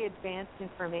very advanced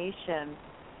information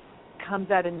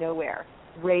comes out of nowhere,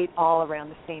 right all around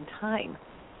the same time.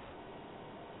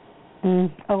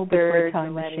 Before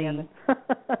time machine.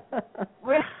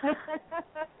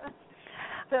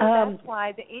 So that's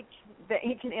why the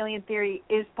ancient alien theory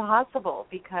is possible,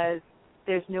 because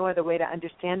there's no other way to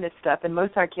understand this stuff, and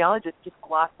most archaeologists just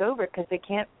gloss over because they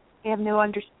have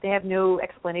no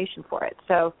explanation for it.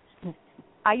 So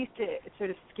I used to sort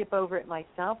of skip over it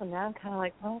myself, and now I'm kind of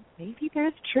like, well, maybe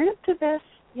there's truth to this,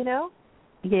 you know?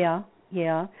 Yeah.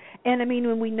 And I mean,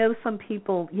 when we know some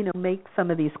people, make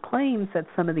some of these claims at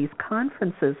some of these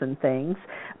conferences and things,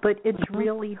 but it's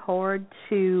really hard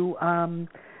to,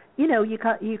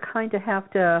 you kind of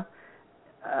have to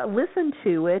listen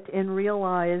to it and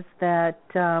realize that,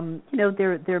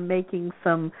 they're making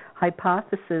some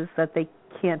hypotheses that they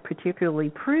can't particularly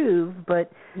prove,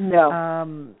 but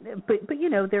but you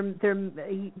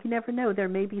never know. There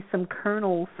may be some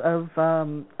kernels of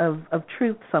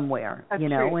truth somewhere,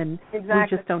 and we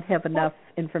just don't have enough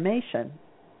information.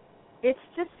 It's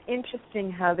just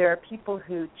interesting how there are people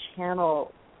who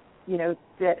channel,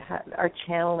 that are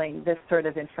channeling this sort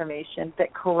of information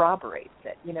that corroborates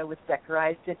it, with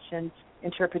declarized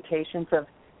interpretations of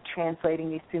translating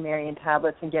these Sumerian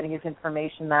tablets and getting his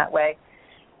information that way.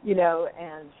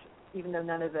 And even though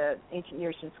none of the ancient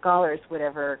Near Eastern scholars would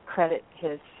ever credit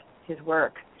his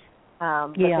work,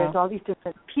 but there's all these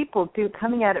different people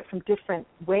coming at it from different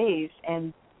ways,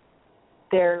 and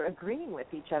they're agreeing with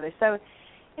each other. So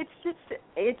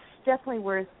it's definitely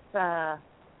worth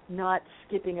not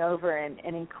skipping over and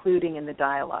including in the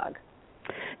dialogue.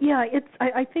 Yeah,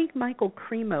 I think Michael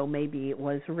Cremo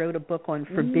wrote a book on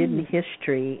forbidden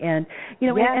history, and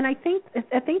and I think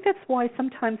that's why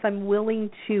sometimes I'm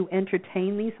willing to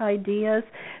entertain these ideas,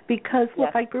 because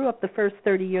look, I grew up the first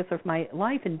 30 years of my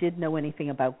life and didn't know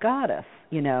anything about goddess,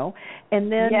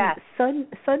 and then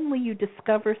suddenly you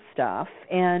discover stuff,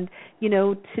 and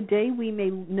today we may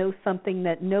know something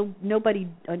that nobody,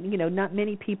 not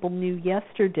many people knew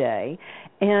yesterday,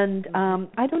 and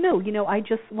I don't know, I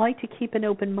just like to keep an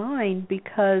open mind,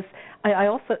 because I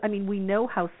also, we know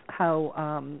how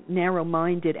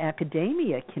narrow-minded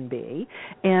academia can be,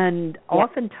 and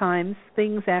oftentimes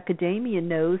things academia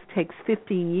knows takes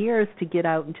 15 years to get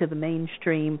out into the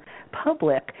mainstream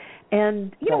public.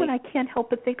 And, and I can't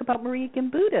help but think about Maria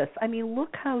Gimbutas.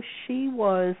 Look how she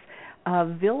was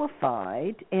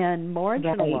vilified and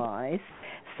marginalized. Right.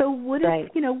 So what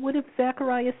if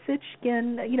Zechariah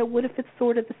Sitchin, what if it's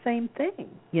sort of the same thing,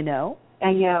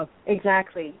 I know,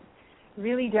 exactly.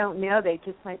 Really don't know. They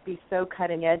just might be so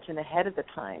cutting edge and ahead of the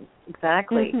time.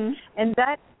 Exactly. Mm-hmm. And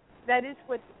that is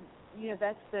what,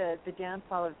 that's the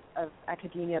downfall of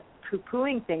academia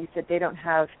poo-pooing things that they don't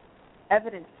have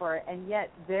evidence for, and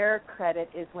yet their credit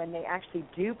is when they actually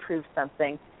do prove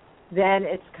something, then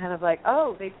it's kind of like,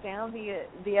 oh, they found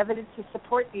the evidence to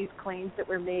support these claims that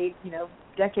were made,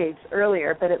 decades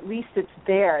earlier, but at least it's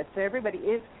there. So everybody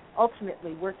is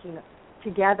ultimately working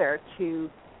together to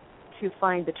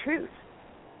find the truth.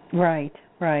 Right.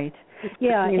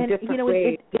 Yeah, and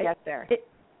ways to get there.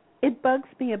 It bugs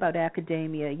me about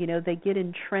academia. They get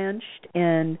entrenched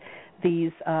in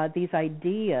these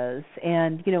ideas,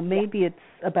 and maybe it's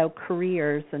about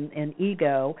careers and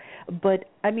ego, but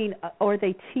are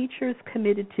they teachers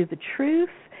committed to the truth,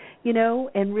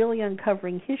 and really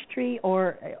uncovering history,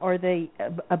 or are they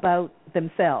about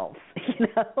themselves,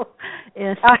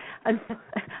 And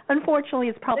unfortunately,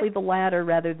 it's probably the latter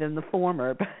rather than the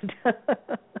former. But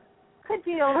could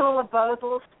be a little of both, a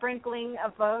little sprinkling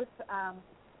of both.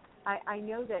 I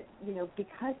know that,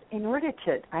 because in order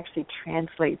to actually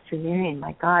translate Sumerian,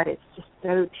 my God, it's just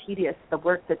so tedious, the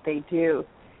work that they do.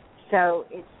 So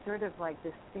it's sort of like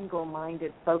this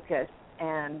single-minded focus,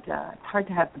 and it's hard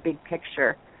to have the big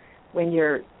picture when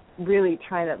you're really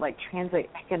trying to, translate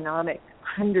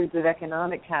hundreds of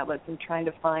economic tablets and trying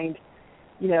to find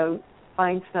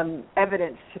some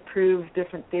evidence to prove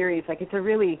different theories. It's a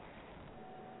really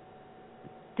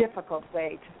difficult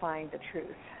way to find the truth.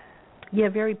 Yeah,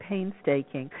 very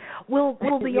painstaking. Well,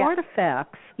 the Yeah.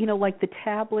 artifacts, like the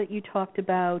tablet you talked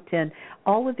about, and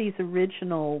all of these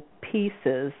original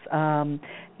pieces,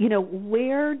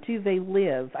 where do they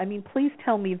live? I mean, please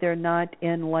tell me they're not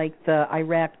in like the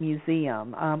Iraq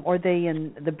Museum. Are they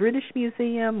in the British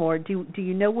Museum, or do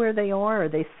you know where they are? Are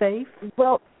they safe?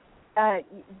 Well,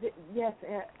 yes,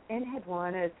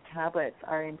 Enheduanna's tablets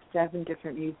are in 7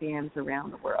 different museums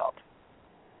around the world.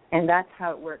 And that's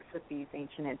how it works with these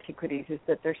ancient antiquities, is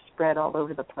that they're spread all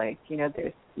over the place.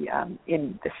 There's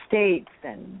in the States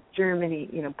and Germany,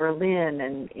 Berlin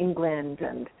and England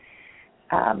and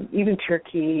even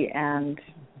Turkey and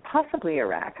possibly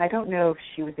Iraq. I don't know if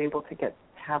she was able to get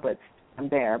tablets from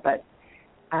there, but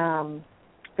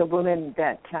the woman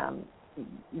that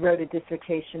wrote a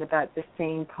dissertation about the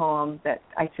same poem that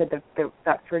I said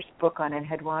that first book on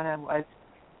Enheduanna was,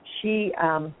 she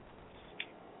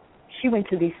went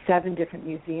to these 7 different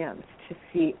museums to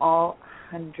see all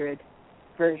 100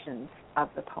 versions of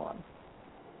the poem.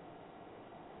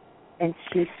 And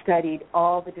she studied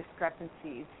all the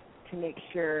discrepancies to make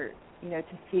sure, to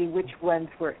see which ones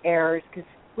were errors, because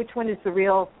which one is the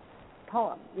real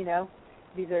poem,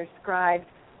 These are scribes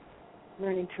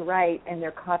learning to write, and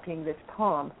they're copying this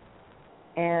poem.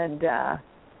 And,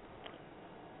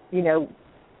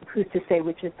 who's to say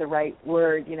which is the right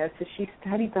word, So she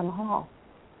studied them all.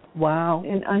 Wow.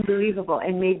 And unbelievable,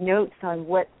 and made notes on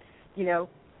what, the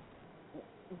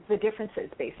differences,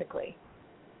 basically,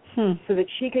 so that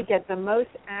she could get the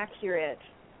most accurate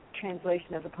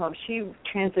translation of the poem. She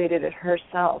translated it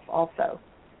herself also,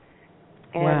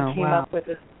 and came up with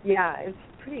this. Yeah, it's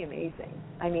pretty amazing.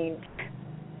 I mean,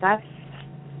 that's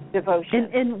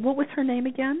devotion. And what was her name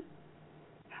again?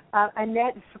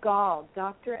 Annette Schall,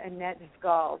 Dr. Annette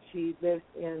Schall. She lives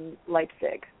in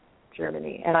Leipzig,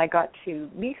 Germany, and I got to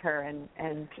meet her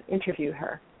and interview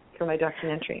her for my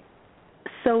documentary.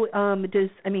 So,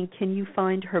 can you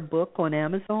find her book on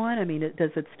Amazon? I mean,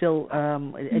 does it still?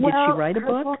 Did she write a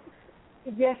book?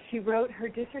 Yes, she wrote. Her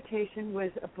dissertation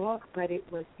was a book, but it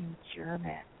was in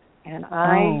German, and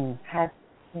I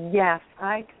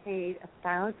paid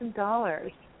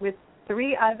 $1,000 with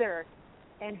 3 other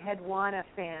Enheduanna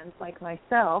fans like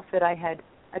myself that I had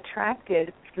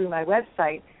attracted through my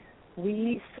website.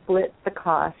 We split the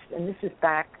cost, and this is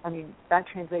back, that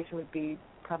translation would be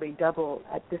probably double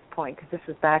at this point, because this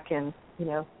was back in,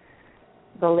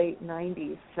 the late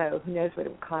 90s, so who knows what it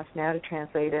would cost now to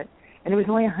translate it. And it was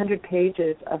only 100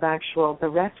 pages of the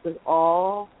rest was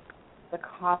all the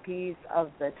copies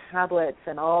of the tablets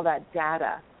and all that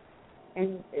data.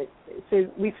 And so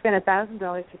we spent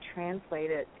 $1,000 to translate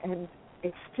it, and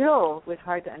it still was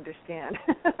hard to understand.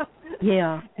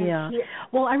 Yeah.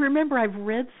 Well, I remember I've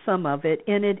read some of it,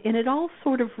 and it all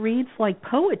sort of reads like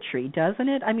poetry, doesn't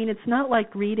it? I mean, it's not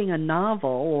like reading a novel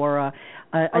or a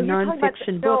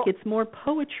nonfiction book. It's more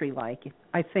poetry-like,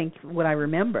 I think, what I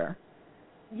remember.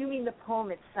 You mean the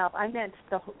poem itself? I meant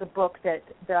the book that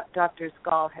Dr.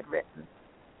 Schall had written.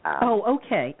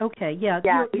 Okay. Yeah,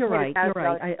 you're right.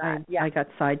 I got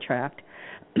sidetracked.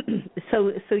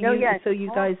 So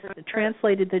you guys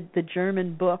translated the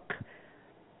German book.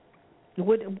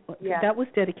 That was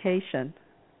dedication.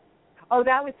 Oh,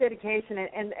 that was dedication.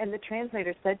 And the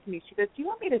translator said to me, she goes, "Do you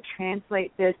want me to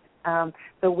translate this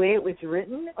the way it was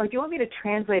written, or do you want me to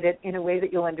translate it in a way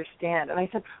that you'll understand?" And I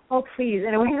said, "Oh, please,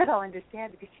 in a way that I'll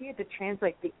understand," because she had to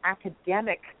translate the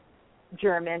academic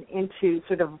German into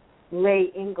sort of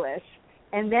lay English,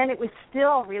 and then it was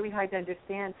still really hard to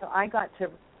understand. So I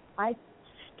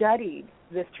studied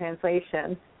this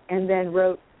translation and then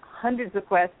wrote hundreds of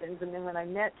questions, and then when I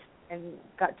met and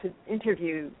got to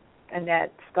interview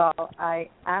Annette Schall, I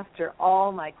asked her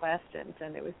all my questions,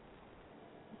 and it was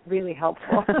really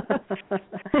helpful.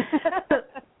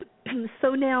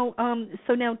 So now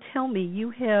tell me, you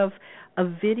have a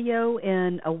video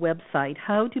and a website.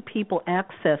 How do people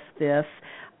access this?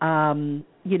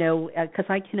 Because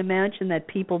I can imagine that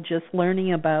people just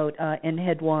learning about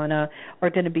Enheduanna are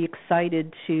going to be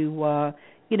excited to,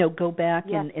 go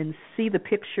back and see the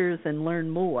pictures and learn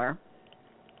more.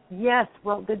 Yes,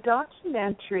 well, the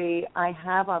documentary I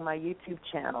have on my YouTube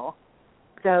channel.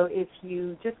 So if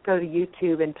you just go to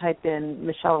YouTube and type in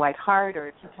Michelle Hart, or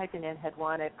if you type in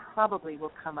Enheduanna, it probably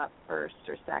will come up first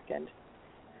or second.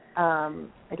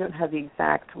 I don't have the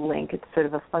exact link. It's sort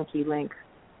of a funky link.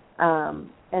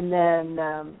 And then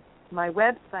my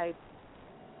website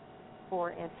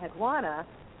for Enheduanna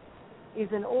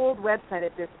is an old website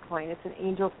at this point. It's an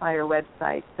Angel Fire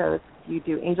website. So if you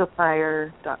do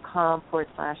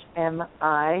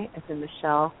angelfire.com/MI, as in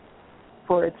Michelle,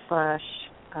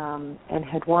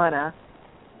 /Enheduanna,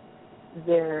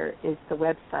 there is the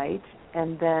website,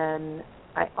 and then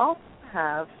I also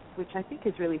have, which I think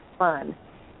is really fun,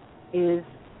 is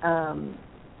on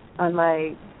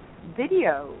my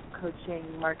video coaching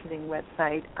marketing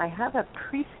website, I have a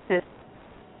Priestess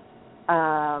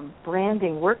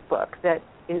branding workbook that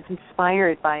is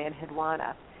inspired by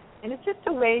Enheduanna. And it's just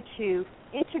a way to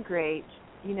integrate,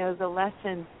 the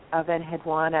lessons of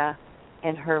Enheduanna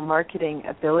and her marketing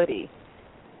ability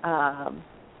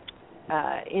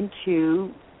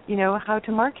into, how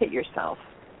to market yourself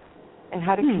and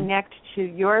how to connect to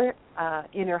your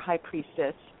inner high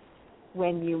priestess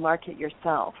when you market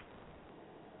yourself.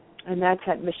 And that's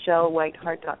at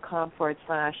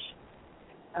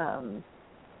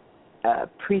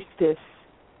michellewhitehart.com/Priestess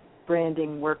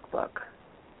branding workbook.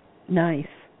 Nice.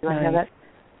 Do I have that?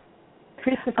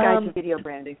 Priestess Guide to Video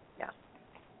Branding. Yeah.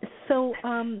 So,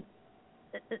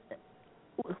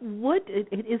 what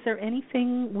is there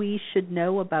anything we should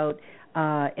know about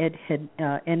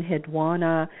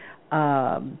Enheduanna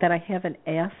that I haven't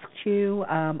asked you?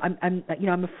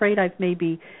 I'm afraid I've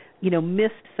maybe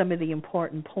missed some of the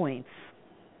important points.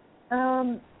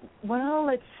 Well,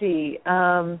 let's see.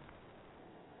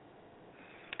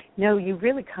 No, you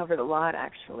really covered a lot,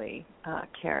 actually,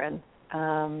 Karen.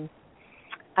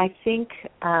 I think,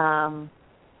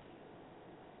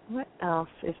 what else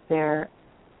is there?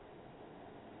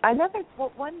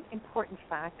 One important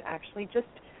fact, actually, just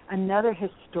another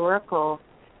historical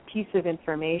piece of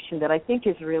information that I think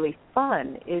is really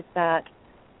fun is that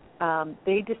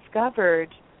they discovered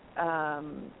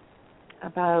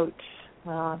about,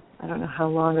 I don't know how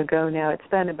long ago now, it's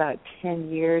been about 10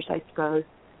 years, I suppose,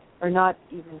 or not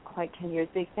even quite 10 years,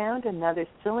 they found another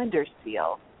cylinder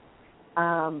seal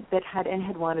that had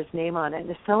Enheduanna's name on it. And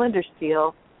the cylinder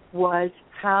seal was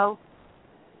how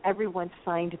everyone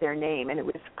signed their name, and it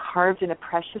was carved in a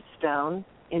precious stone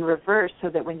in reverse so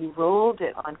that when you rolled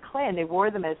it on clay, and they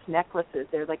wore them as necklaces,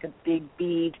 they're like a big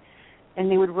bead,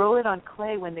 and they would roll it on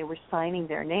clay when they were signing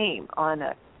their name on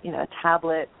a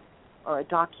tablet or a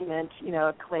document,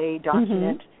 a clay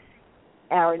document,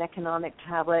 or an economic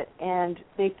tablet, and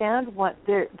they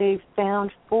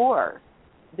found four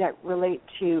that relate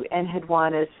to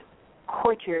Enheduanna's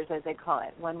courtiers, as they call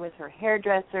it. One was her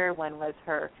hairdresser, one was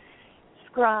her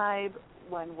scribe,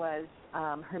 one was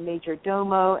her major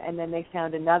domo, and then they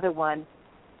found another one,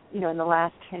 in the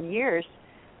last 10 years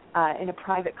in a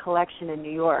private collection in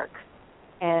New York.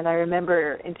 And I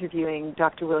remember interviewing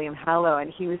Dr. William Hallow,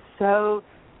 and he was so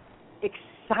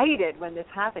excited when this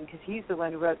happened because he's the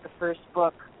one who wrote the first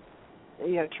book,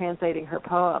 translating her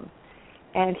poem.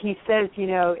 And he says,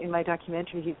 in my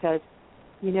documentary, he says,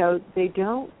 they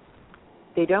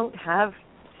don't have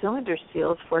cylinder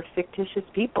seals for fictitious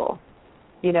people.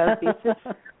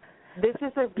 This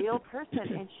is a real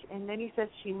person. And then he says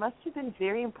she must have been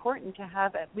very important to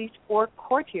have at least 4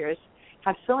 courtiers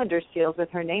have cylinder seals with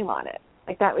her name on it.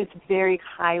 Like, that was very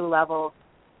high level.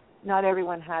 Not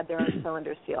everyone had their own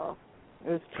cylinder seal.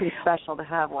 It was pretty special to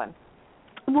have one.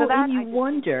 Well, so and you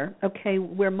wonder,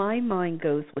 where my mind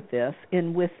goes with this,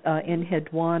 and with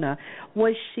Enheduanna,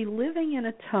 was she living in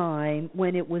a time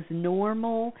when it was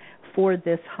normal for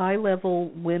this high-level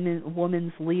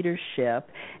woman's leadership?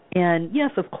 And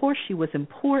yes, of course she was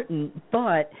important,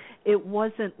 but it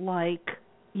wasn't like,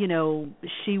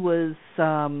 she was,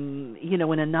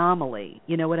 an anomaly.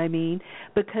 You know what I mean?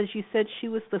 Because you said she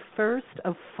was the first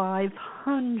of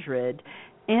 500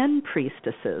 end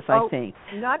priestesses, I think.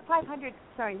 Not 500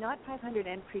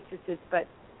 end priestesses, but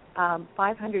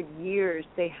 500 years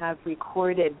they have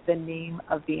recorded the name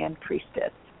of the end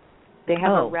priestess. They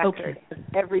have a record of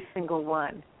every single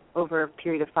one over a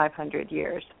period of 500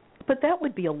 years. But that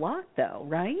would be a lot, though,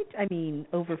 right? I mean,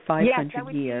 over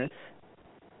 500 years.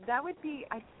 That would be,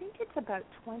 I think it's about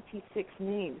 26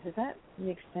 names. Does that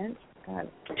make sense? God.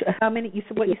 How many? You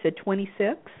said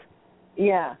 26?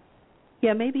 Yeah.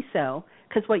 Yeah, maybe so.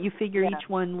 Because you figure each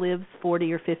one lives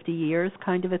 40 or 50 years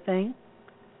kind of a thing?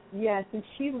 Yes, and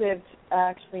she lived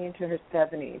actually into her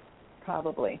 70s,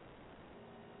 probably.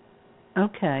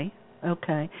 Okay. All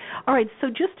right, so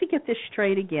just to get this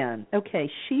straight again,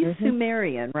 she's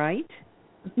Sumerian, right?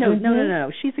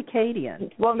 No, she's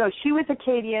Akkadian. Well, no, she was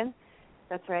Akkadian,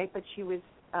 that's right, but she was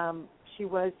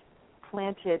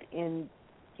planted in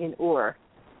Ur,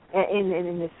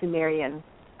 in the Sumerian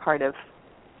part of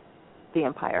the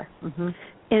empire.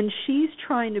 And she's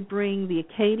trying to bring the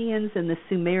Akkadians and the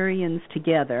Sumerians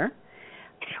together.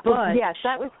 But yes,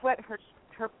 that was what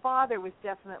her father was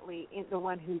definitely the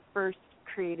one who first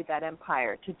created that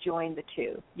empire to join the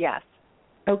two. Yes.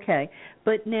 Okay,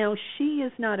 but now she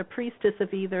is not a priestess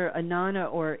of either Inanna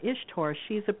or Ishtar.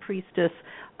 She's a priestess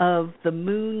of the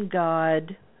moon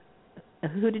god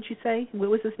Who did you say? What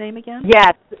was his name again?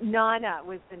 Yes, Inanna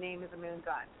was the name of the moon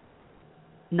god.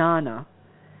 Nana.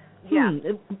 Yeah.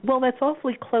 Well, that's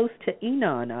awfully close to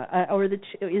Inanna.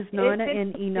 Is Nana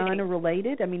and Inanna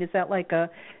related? I mean, is that like a,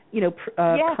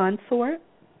 yes. consort?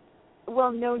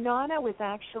 Well, no, Nana was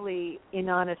actually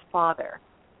Inanna's father.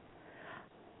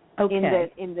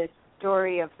 Okay. In the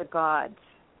story of the gods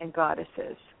and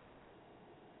goddesses.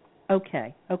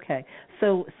 Okay.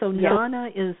 So Nana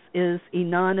is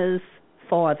Inanna's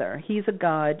father. He's a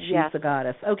god. She's a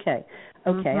goddess. Okay.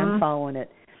 I'm following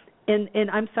it. And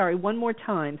I'm sorry, one more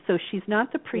time. So she's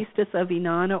not the priestess of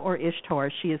Inanna or Ishtar.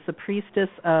 She is the priestess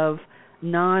of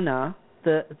Nana,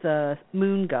 the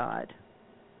moon god.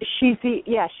 She's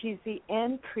the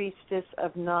end priestess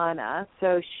of Nana.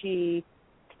 So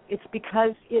it's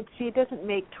because it doesn't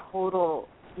make total,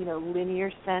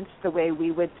 linear sense the way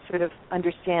we would sort of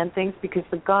understand things, because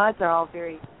the gods are all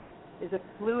there's a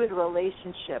fluid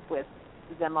relationship with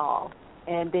them all,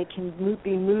 and they can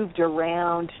be moved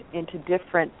around into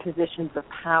different positions of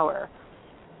power.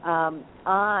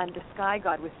 The sky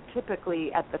god was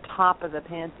typically at the top of the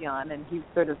pantheon, and he's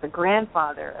sort of the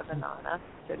grandfather of Inanna,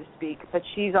 so to speak, but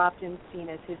she's often seen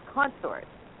as his consort.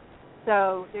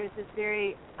 So there's this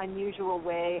very unusual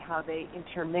way how they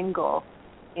intermingle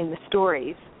in the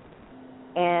stories.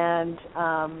 And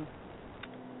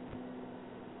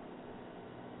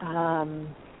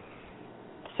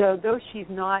so though she's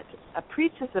not a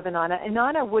priestess of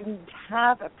Inanna wouldn't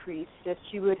have a priestess,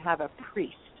 she would have a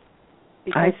priest.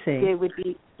 Because I see.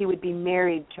 He would be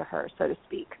married to her, so to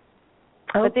speak.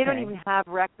 Okay. But they don't even have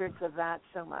records of that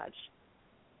so much.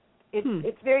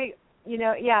 It's very, they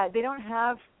don't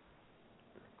have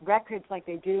records like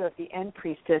they do of the end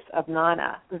priestess of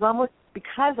Nana. It was almost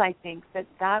because I think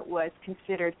that was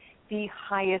considered the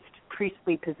highest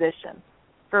priestly position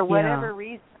for whatever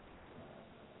reason.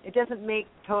 It doesn't make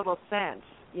total sense,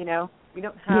 We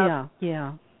don't have,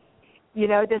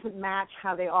 it doesn't match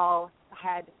how they all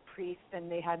had priests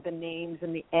and they had the names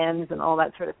and the ends and all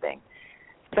that sort of thing.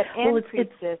 But end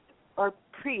priestess or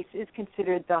priest is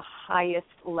considered the highest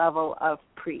level of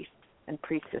priests and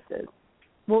priestesses.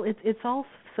 Well, it's all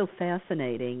so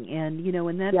fascinating, and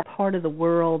in that part of the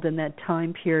world and that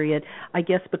time period, I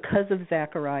guess because of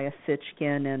Zecharia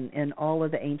Sitchin and all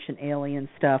of the ancient alien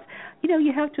stuff,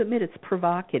 you have to admit it's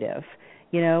provocative.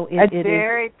 It's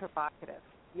very provocative.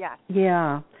 Yes.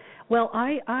 Yeah. Well,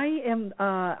 I am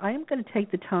going to take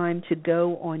the time to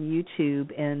go on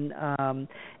YouTube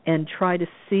and try to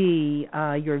see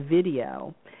your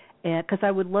video, and because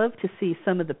I would love to see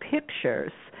some of the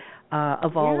pictures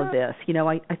of all of this.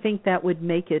 I think that would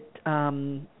make it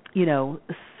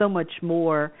so much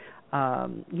more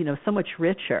so much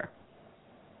richer.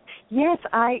 Yes,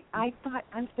 I thought,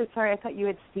 I'm so sorry, I thought you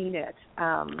had seen it,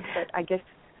 but I guess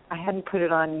I hadn't put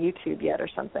it on YouTube yet or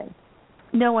something.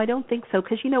 No, I don't think so,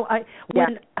 because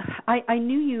I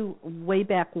knew you way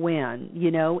back when,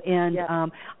 and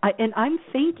I'm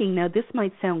thinking, now this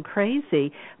might sound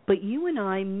crazy, but you and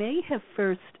I may have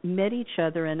first met each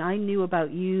other, and I knew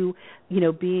about you,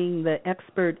 being the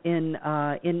expert in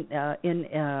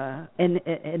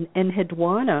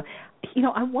Enheduanna.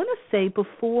 I want to say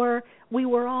before we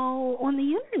were all on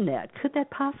the internet. Could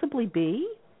that possibly be?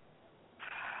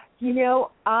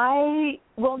 No,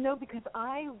 because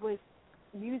I was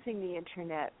using the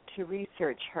internet to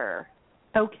research her.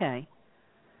 Okay.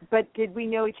 But did we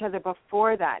know each other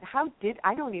before that?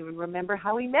 I don't even remember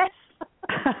how we met.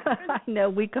 I know,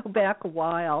 we go back a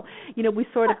while. We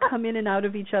sort of come in and out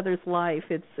of each other's life.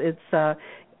 It's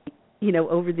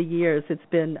over the years it's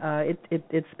been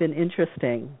it's been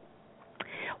interesting.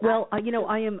 Well,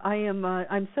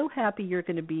 I'm so happy you're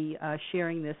going to be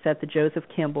sharing this at the Joseph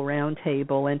Campbell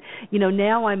Roundtable, and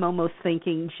now I'm almost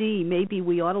thinking, gee, maybe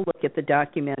we ought to look at the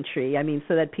documentary. I mean,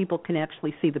 so that people can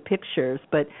actually see the pictures.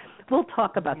 But we'll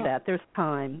talk about that. There's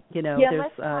time,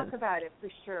 let's talk about it for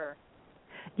sure.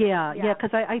 Yeah,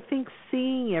 because I think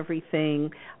seeing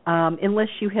everything, unless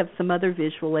you have some other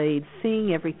visual aids,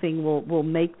 seeing everything will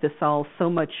make this all so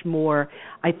much more,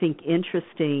 I think,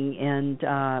 interesting and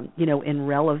and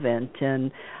relevant.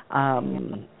 And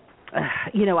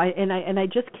I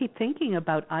just keep thinking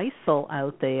about ISIL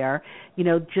out there.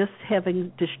 Just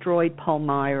having destroyed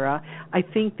Palmyra. I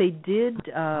think they did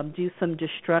do some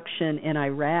destruction in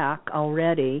Iraq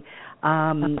already.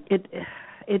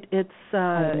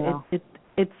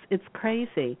 It's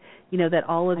crazy, that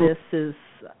all of this is,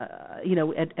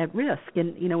 at risk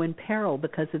and, in peril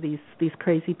because of these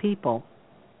crazy people.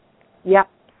 Yep,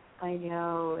 I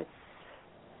know.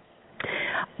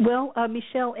 Well,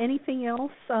 Michelle, anything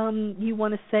else you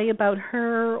want to say about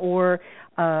her, or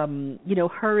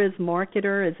her as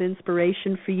marketer, as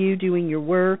inspiration for you doing your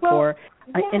work, or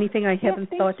anything I haven't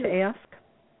thought to ask?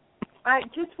 I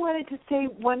just wanted to say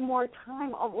one more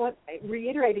time,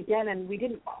 reiterate again, and we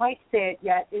didn't quite say it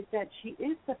yet, is that she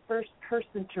is the first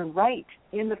person to write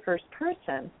in the first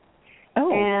person.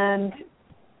 Oh. And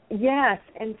yes,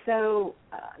 and so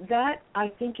that, I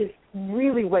think, is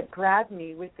really what grabbed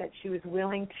me, was that she was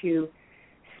willing to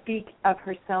speak of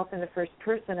herself in the first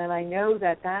person, and I know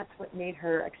that that's what made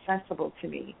her accessible to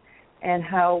me. And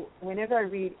how whenever I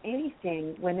read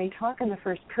anything, when they talk in the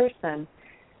first person,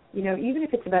 even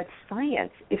if it's about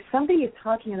science, if somebody is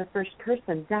talking in the first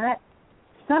person, that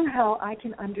somehow I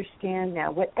can understand now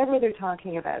whatever they're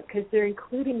talking about, because they're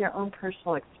including their own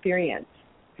personal experience.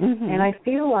 Mm-hmm. And I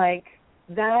feel like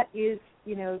that is,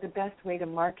 the best way to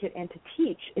market and to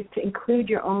teach, is to include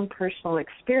your own personal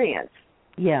experience.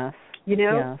 Yes.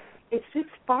 Yes. It's just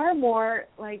far more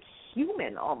like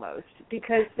human almost,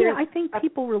 because I think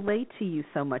people relate to you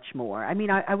so much more. I mean,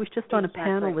 I was just on a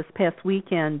panel this past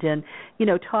weekend and,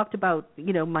 talked about,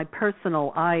 my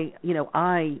personal the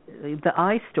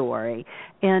I story.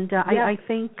 And I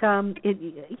think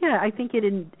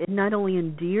it not only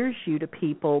endears you to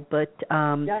people, but,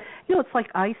 it's like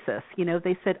Isis.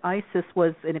 They said Isis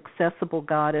was an accessible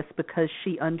goddess because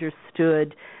she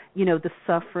understood the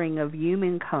suffering of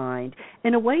humankind.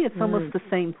 In a way, it's almost the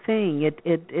same thing.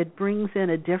 It brings in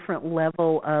a different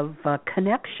level of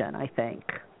connection, I think.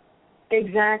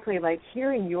 Exactly, like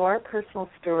hearing your personal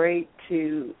story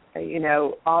to,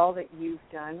 all that you've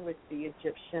done with the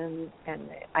Egyptian and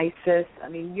Isis. I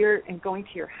mean, and going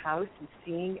to your house and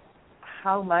seeing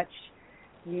how much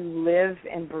you live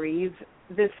and breathe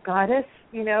this goddess,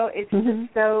 it's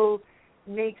just so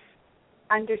makes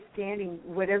understanding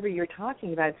whatever you're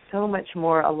talking about so much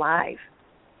more alive.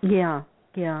 Yeah.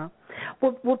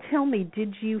 Well, tell me,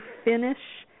 did you finish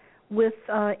with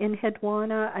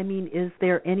Enheduanna? I mean, is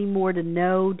there any more to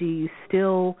know? Do you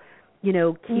still,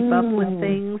 keep up with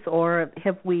things, or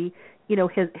have we,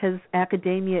 has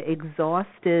academia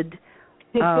exhausted,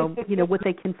 what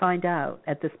they can find out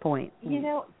at this point?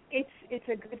 It's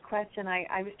a good question.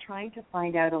 I was trying to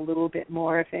find out a little bit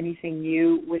more if anything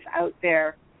new was out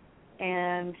there.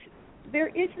 And there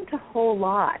isn't a whole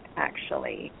lot,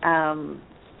 actually.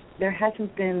 There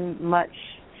hasn't been much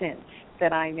since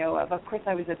that I know of. Of course,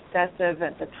 I was obsessive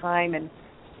at the time, and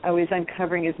I was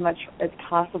uncovering as much as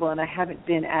possible, and I haven't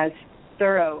been as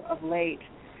thorough of late.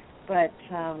 But,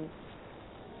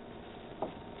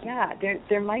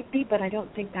 there might be, but I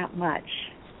don't think that much.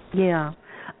 Yeah.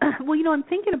 Well, I'm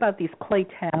thinking about these clay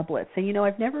tablets, and,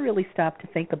 I've never really stopped to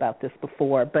think about this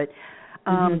before, but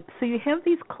so you have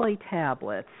these clay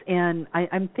tablets, and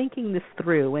I'm thinking this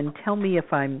through, and tell me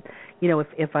if I'm,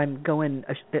 if I'm going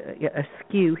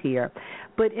askew here.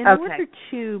 But in order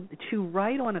to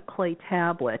write on a clay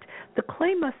tablet, the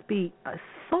clay must be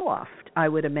soft, I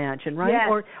would imagine,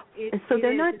 right? Yes,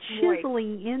 they're not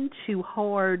chiseling into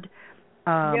hard.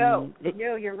 No,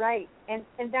 you're right, and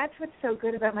that's what's so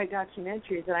good about my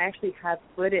documentaries. And I actually have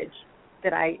footage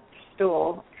that I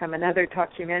stole from another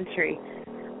documentary.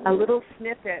 A little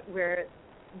snippet where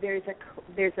there's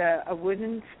a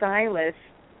wooden stylus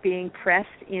being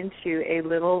pressed into a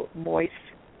little moist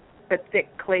but thick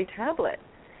clay tablet,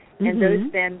 and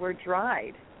those then were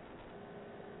dried.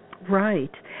 Right,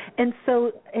 and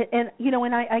so, and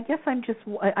I guess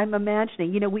I'm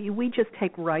imagining, we just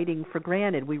take writing for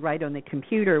granted. We write on the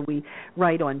computer, we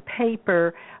write on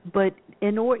paper, but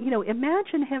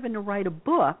imagine having to write a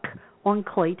book on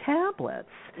clay tablets,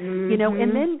 and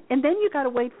then you got to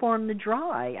wait for them to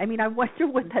dry. I mean, I wonder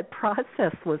what that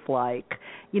process was like.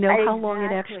 How long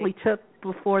it actually took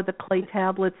before the clay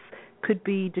tablets could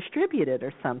be distributed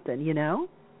or something.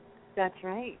 That's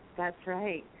right.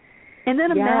 And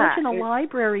then imagine a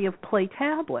library of clay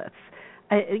tablets.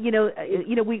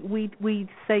 We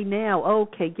say now,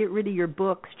 okay, get rid of your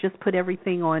books, just put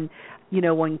everything on,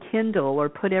 on Kindle, or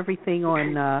put everything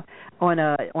on a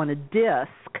disc.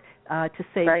 To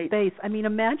save space. I mean,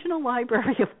 imagine a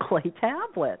library of clay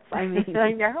tablets. I mean,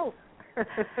 I know.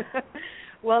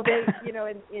 Well, they,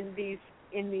 in these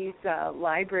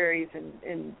libraries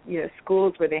and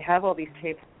schools where they have all these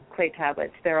clay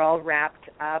tablets, they're all wrapped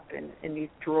up in these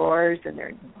drawers, and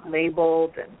they're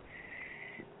labeled, and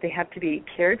they have to be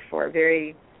cared for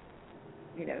very,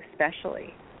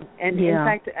 specially. And in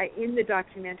fact, in the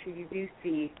documentary, you do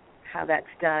see how that's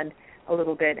done a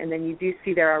little bit, and then you do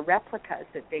see there are replicas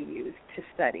that they use to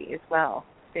study as well.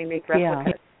 They make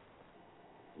replicas.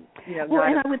 Well,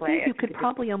 and I would think you could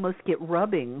probably almost get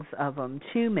rubbings of them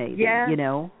too, maybe. Yeah,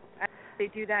 they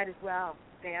do that as well.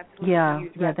 They absolutely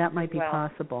use records that might as be well.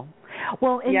 possible.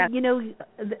 Well, and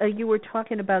you were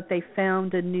talking about they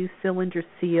found a new cylinder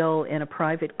seal in a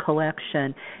private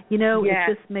collection. It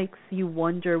just makes you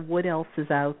wonder what else is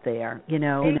out there.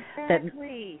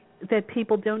 Exactly. that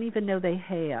people don't even know they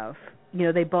have.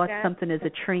 They bought something as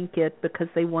a trinket because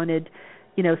they wanted,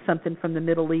 something from the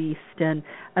Middle East. And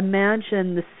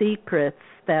imagine the secrets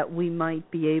that we might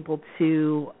be able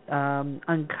to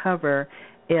uncover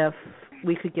if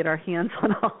we could get our hands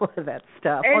on all of that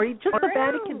stuff. Or just the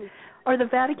Vatican, or the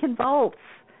Vatican vaults.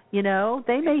 They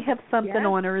may have something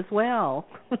on her as well.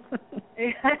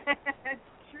 It's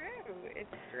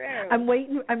true. I'm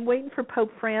waiting for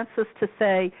Pope Francis to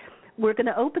say, we're going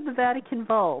to open the Vatican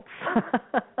vaults.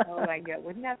 Oh my God,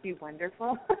 wouldn't that be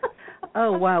wonderful?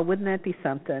 Oh wow, wouldn't that be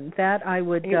something? That I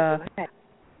would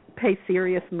pay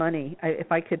serious money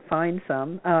if I could find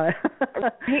some. Or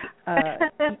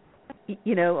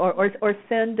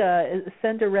send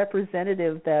a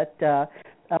representative that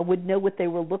would know what they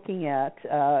were looking at.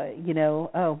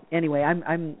 Anyway,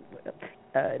 I'm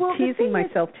teasing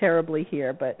myself terribly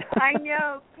here, but I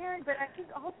know, Karen. But I think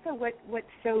also what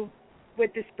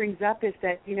this brings up is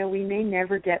that we may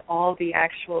never get all the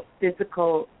actual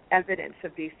physical evidence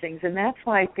of these things, and that's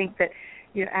why I think that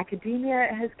academia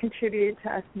has contributed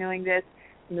to us knowing this.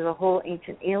 The whole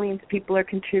ancient aliens people are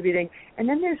contributing, and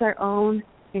then there's our own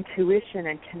intuition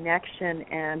and connection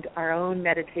and our own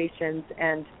meditations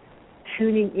and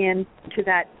tuning in to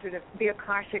that sort of the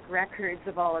Akashic records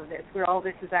of all of this, where all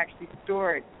this is actually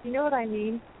stored. You know what I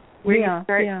mean? Where you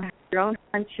start to have your own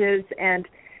hunches, and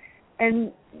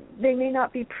they may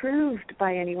not be proved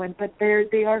by anyone, but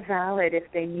they are valid if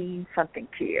they mean something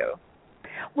to you.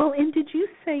 Well, and did you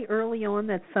say early on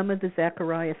that some of the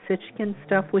Zechariah Sitchin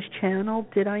stuff was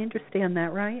channeled? Did I understand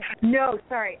that right? No,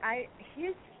 sorry.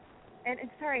 His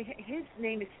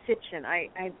name is Sitchin. I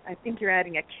think you're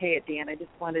adding a K at the end. I just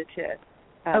wanted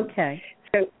to. Okay.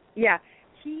 So yeah,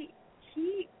 he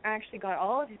actually got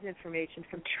all of his information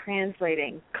from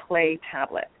translating clay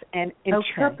tablets and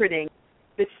interpreting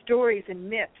the stories and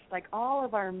myths. Like all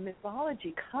of our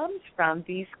mythology comes from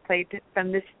these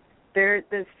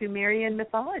the Sumerian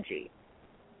mythology.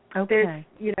 Okay.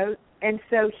 And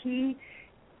so he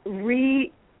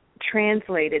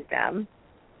retranslated them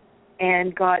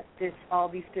and got all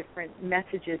these different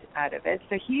messages out of it.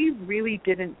 So he really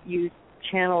didn't use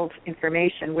channeled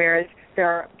information, whereas there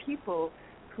are people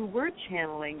who were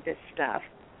channeling this stuff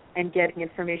and getting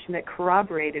information that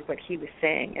corroborated what he was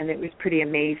saying, and it was pretty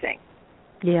amazing.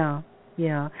 Yeah.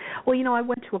 Well, I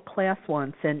went to a class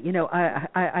once, and,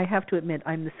 I have to admit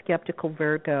I'm the skeptical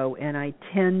Virgo, and I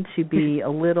tend to be a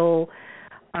little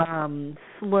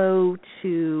slow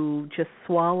to just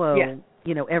swallow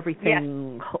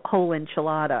everything whole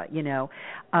enchilada,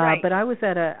 Right. But I was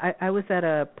at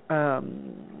a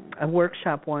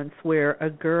workshop once where a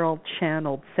girl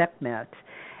channeled Sekhmet,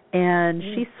 and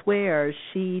she swears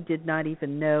she did not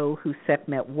even know who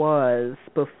Sekhmet was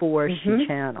before she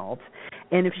channeled.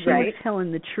 And if she was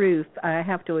telling the truth, I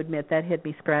have to admit that had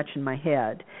me scratching my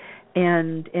head.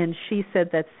 And she said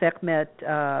that Sekhmet,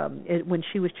 when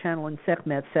she was channeling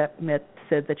Sekhmet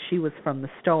said that she was from the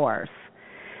stars.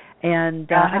 And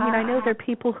I know there are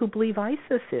people who believe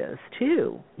Isis is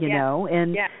too,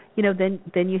 and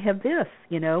then you have this,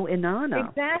 Inanna.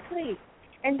 Exactly,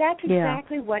 and that's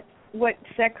exactly what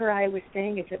Zechariah was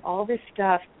saying, is that all this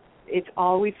stuff, it's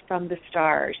always from the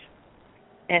stars,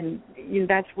 and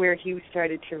that's where he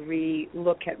started to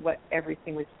re-look at what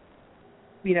everything was,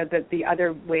 the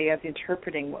other way of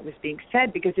interpreting what was being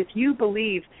said. Because if you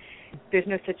believe there's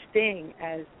no such thing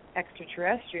as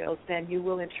extraterrestrials, then you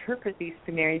will interpret these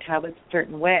Sumerian tablets a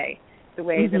certain way, the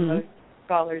way that most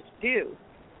scholars do.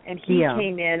 And he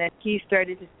came in and he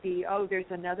started to see, there's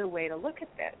another way to look at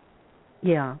this.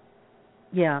 Yeah,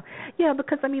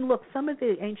 because, look, some of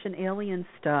the ancient alien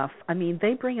stuff,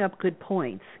 they bring up good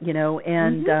points,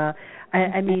 and,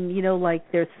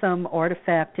 like there's some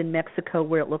artifact in Mexico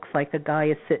where it looks like a guy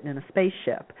is sitting in a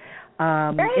spaceship,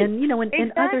 and,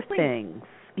 and other things,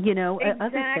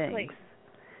 other things.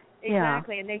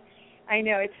 Exactly, and I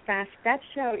know it's fast. That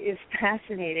show is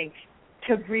fascinating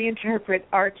to reinterpret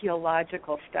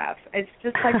archaeological stuff. It's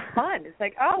just like fun. It's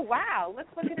like, oh wow,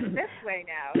 let's look at it this way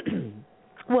now.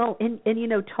 Well, and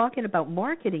talking about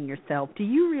marketing yourself, do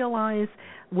you realize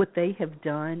what they have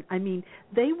done?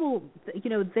 They will,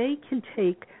 they can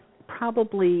take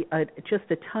probably just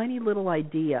a tiny little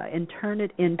idea and turn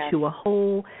it into a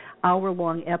whole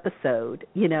hour-long episode,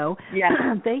 They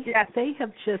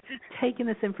have just taken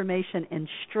this information and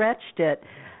stretched it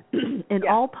in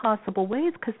all possible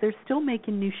ways, because they're still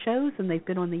making new shows, and they've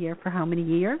been on the air for how many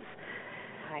years?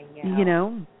 I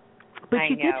know. But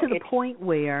you get to the point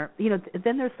where,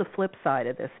 then there's the flip side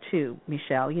of this too,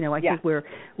 Michelle. I think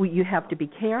you have to be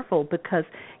careful because,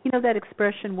 that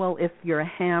expression, well, if you're a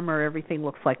hammer, everything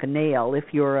looks like a nail. If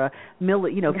you're a if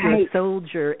you're a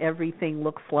soldier, everything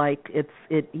looks like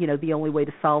the only way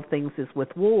to solve things is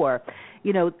with war.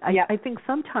 I think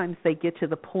sometimes they get to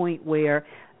the point where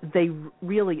they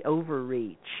really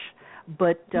overreach.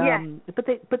 But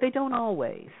they don't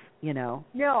always, No,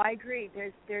 I agree.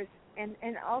 There's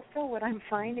and also what I'm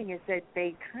finding is that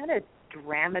they kind of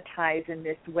dramatize in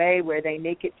this way where they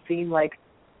make it seem like,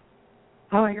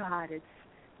 oh my God, it's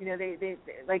they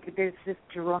like there's this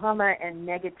drama and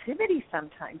negativity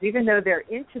sometimes, even though they're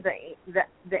into the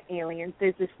aliens.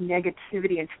 There's this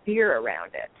negativity and fear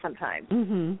around it sometimes,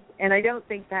 and I don't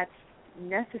think that's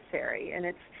necessary.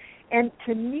 And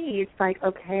to me, it's like,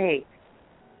 okay,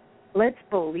 let's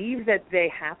believe that they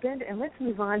happened, and let's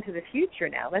move on to the future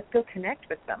now. Let's go connect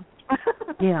with them.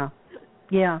 Yeah.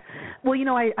 Well,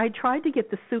 I tried to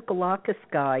get the Tsoukalakis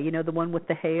guy, the one with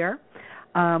the hair.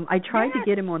 I tried to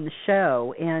get him on the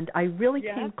show, and I really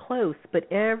came close,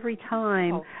 but every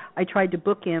time I tried to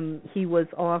book him, he was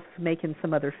off making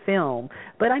some other film.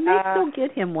 But I may still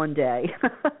get him one day.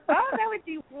 That would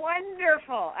be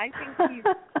wonderful. I think he's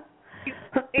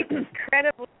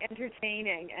incredibly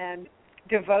entertaining and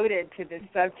devoted to this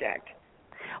subject.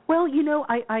 Well,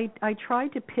 I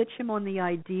tried to pitch him on the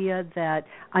idea that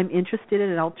I'm interested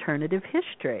in alternative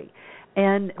history,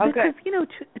 and because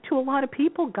to a lot of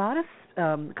people, goddess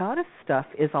stuff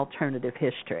is alternative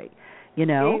history.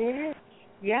 It is.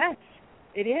 Yes,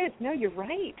 it is. No, you're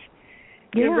right.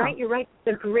 You're right. It's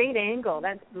a great angle.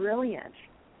 That's brilliant.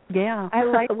 Yeah. I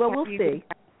like. Well, we'll see.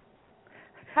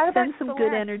 How about Send some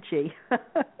good energy.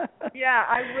 Yeah,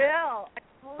 I will. I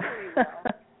totally will.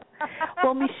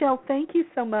 Well, Michelle, thank you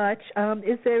so much.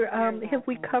 Is there have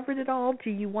we covered it all? Do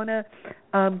you want to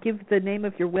give the name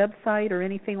of your website or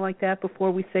anything like that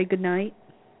before we say goodnight?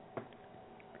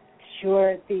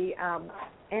 Sure. The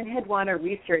Enheduanna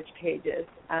research pages.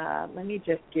 Let me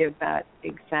just give that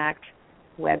exact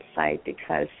website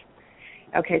because,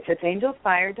 so it's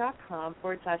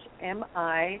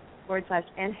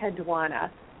angelfire.com/MI/Enheduanna,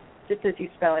 just as you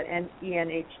spell it,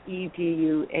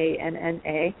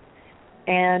 Enheduanna.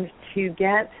 And to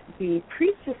get the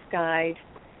Priestess Guide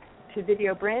to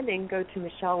Video Branding, go to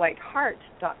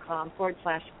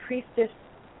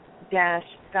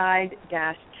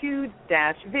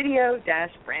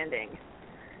michellewhite-hart.com/priestess-guide-to-video-branding.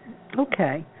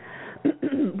 Okay.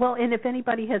 Well, and if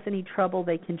anybody has any trouble,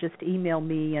 they can just email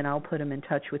me, and I'll put them in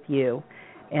touch with you.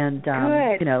 And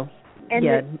Good. And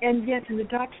yes, in the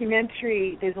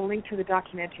documentary, there's a link to the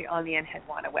documentary on the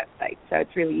Enheduanna website, so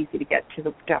it's really easy to get to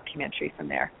the documentary from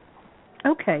there.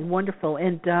 Okay, wonderful.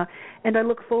 And I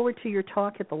look forward to your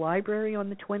talk at the library on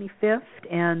the 25th.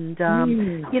 And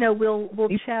we'll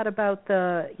chat about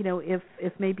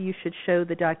if maybe you should show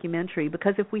the documentary,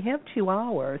 because if we have 2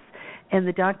 hours and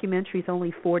the documentary is only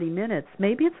 40 minutes,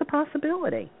 maybe it's a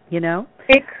possibility.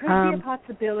 It could be a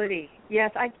possibility.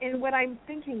 Yes, and what I'm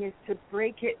thinking is to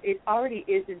break it. It already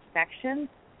is in sections,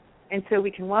 and so we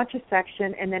can watch a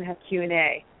section and then have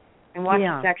Q&A, and watch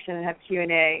a section and have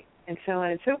Q&A. And so on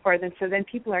and so forth, and so then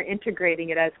people are integrating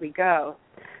it as we go,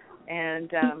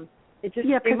 and it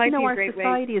might be a great way.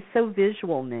 Our society is so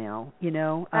visual now. I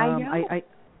know.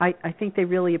 I think they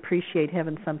really appreciate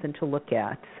having something to look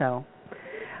at. So,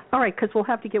 all right, because we'll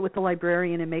have to get with the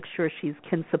librarian and make sure she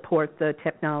can support the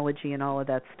technology and all of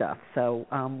that stuff. So,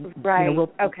 we'll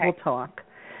talk.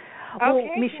 Well,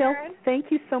 Michelle, Karen.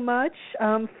 thank you so much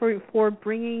for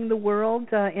bringing the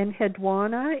world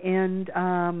Enheduanna, and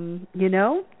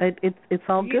it's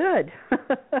all good.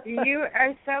 You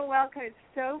are so welcome. It's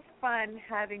so fun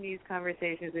having these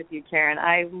conversations with you, Karen.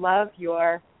 I love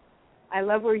where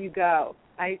you go.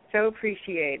 I so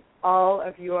appreciate all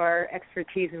of your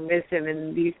expertise and wisdom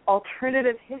in these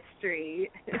alternative history.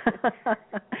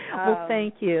 Well,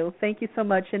 thank you so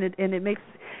much, and it makes.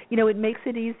 It makes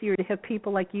it easier to have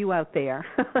people like you out there.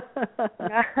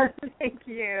 Thank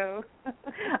you.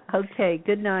 Okay,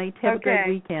 good night. Have a great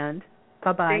weekend.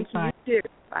 Bye-bye. Thank you, too.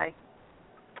 Bye.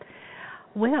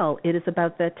 Well, it is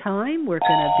about that time. We're going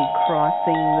to be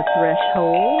crossing the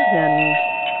threshold and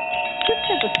just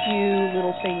have a few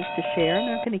little things to share. I'm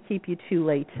not going to keep you too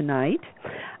late tonight.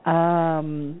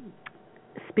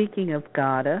 Speaking of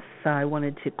goddess, I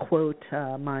wanted to quote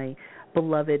my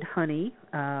beloved honey,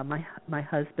 my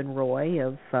husband Roy,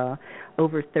 of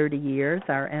over 30 years.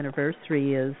 Our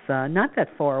anniversary is not that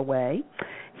far away.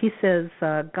 He says,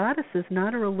 goddess is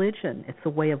not a religion, it's a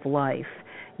way of life.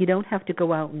 You don't have to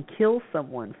go out and kill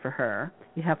someone for her.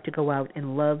 You have to go out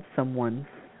and love someone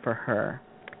for her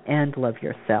and love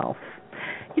yourself.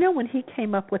 When he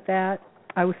came up with that,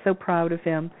 I was so proud of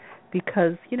him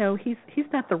because he's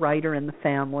not the writer in the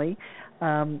family.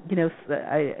 I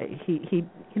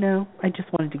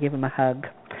just wanted to give him a hug.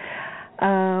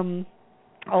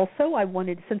 Also, I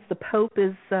wanted, since the Pope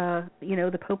is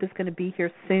the Pope is going to be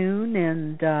here soon,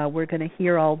 and we're going to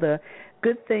hear all the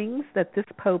good things that this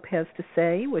Pope has to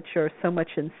say, which are so much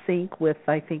in sync with,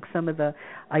 I think, some of the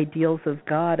ideals of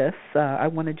Goddess. I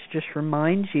wanted to just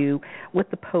remind you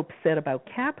what the Pope said about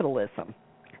capitalism.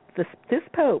 This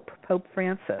Pope, Pope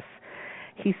Francis,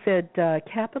 he said,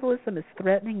 capitalism is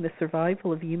threatening the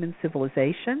survival of human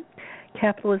civilization.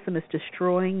 Capitalism is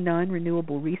destroying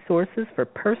non-renewable resources for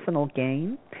personal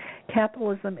gain.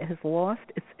 Capitalism has lost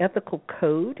its ethical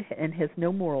code and has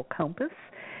no moral compass.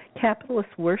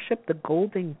 Capitalists worship the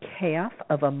golden calf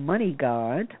of a money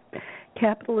god.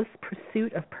 Capitalist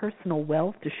pursuit of personal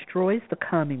wealth destroys the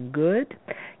common good.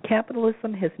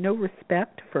 Capitalism has no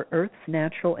respect for Earth's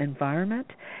natural environment.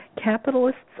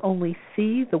 Capitalists only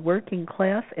see the working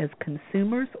class as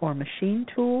consumers or machine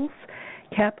tools.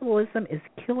 Capitalism is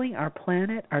killing our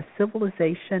planet, our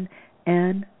civilization,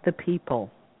 and the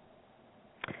people.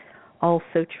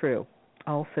 Also true.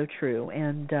 Also true.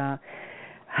 And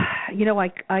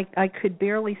I could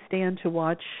barely stand to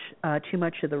watch too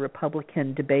much of the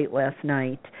Republican debate last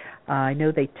night. I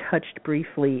know they touched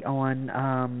briefly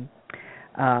on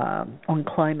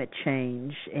climate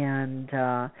change, and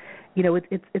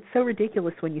it's so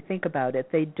ridiculous when you think about it.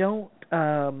 They don't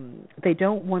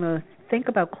want to think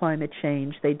about climate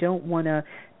change. They don't want to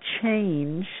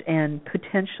change and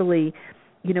potentially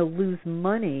lose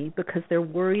money because they're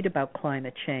worried about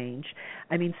climate change.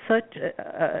 I mean, such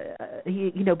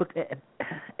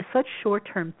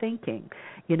short-term thinking.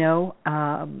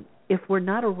 If we're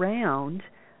not around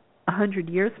 100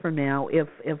 years from now, if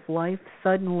life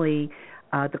suddenly,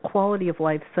 the quality of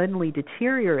life suddenly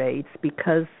deteriorates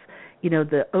because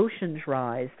the oceans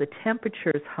rise, the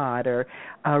temperature's hotter,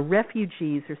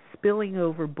 refugees are spilling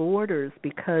over borders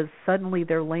because suddenly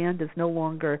their land is no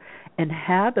longer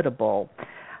inhabitable.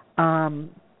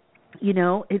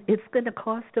 It's going to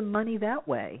cost them money that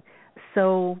way.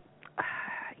 So,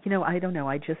 I don't know.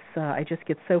 I just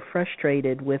get so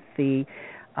frustrated with the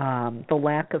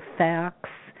lack of facts.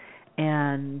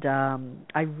 And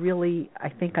I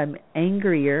think I'm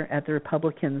angrier at the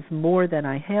Republicans more than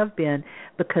I have been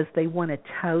because they want to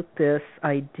tout this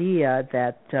idea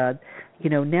that,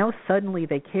 now suddenly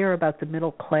they care about the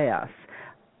middle class.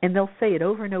 And they'll say it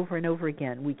over and over and over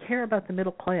again. We care about the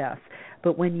middle class.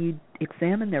 But when you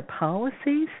examine their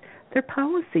policies, they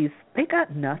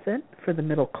got nothing for the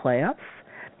middle class.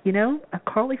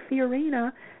 Carly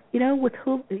Fiorina, with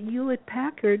Hewlett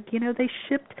Packard, they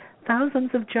shipped thousands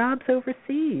of jobs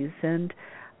overseas, and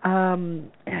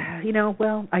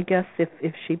I guess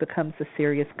if she becomes a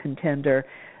serious contender,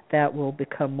 that will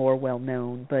become more well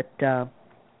known. But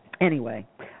anyway,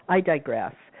 I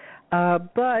digress.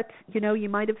 But you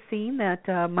might have seen that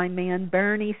my man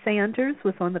Bernie Sanders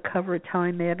was on the cover of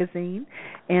Time magazine,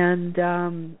 and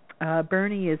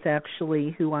Bernie is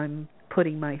actually who I'm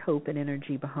putting my hope and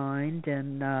energy behind,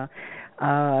 and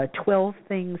 12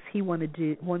 things he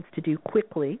wants to do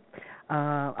quickly.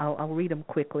 I'll read them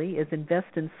quickly. Is invest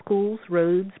in schools,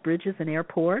 roads, bridges, and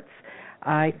airports.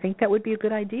 I think that would be a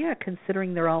good idea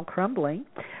considering they're all crumbling.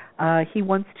 He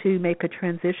wants to make a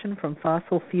transition from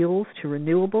fossil fuels to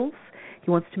renewables. He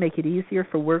wants to make it easier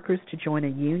for workers to join a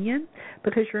union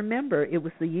because remember, it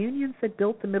was the unions that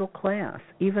built the middle class,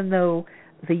 even though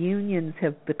the unions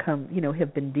have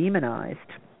been demonized.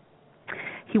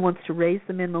 He wants to raise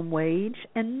the minimum wage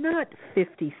and not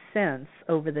 50 cents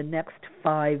over the next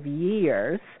 5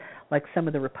 years, like some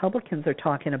of the Republicans are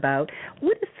talking about.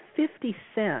 What is 50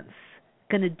 cents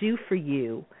going to do for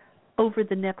you over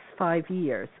the next 5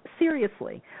 years?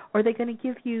 Seriously, are they going to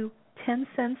give you 10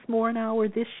 cents more an hour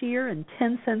this year and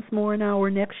 10 cents more an hour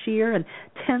next year and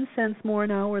 10 cents more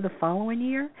an hour the following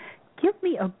year? Give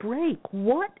me a break.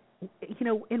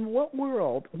 In what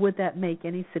world would that make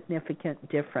any significant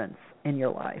difference in your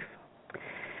life?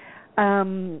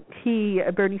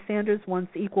 Bernie Sanders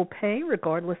wants equal pay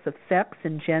regardless of sex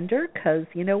and gender because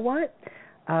you know what?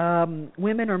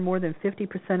 Women are more than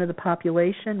 50% of the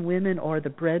population. Women are the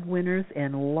breadwinners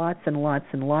in lots and lots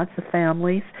and lots of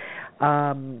families.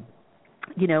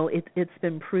 It's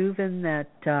been proven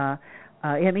that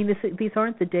these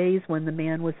aren't the days when the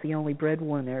man was the only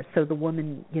breadwinner, so the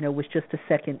woman, was just a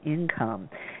second income.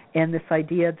 And this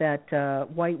idea that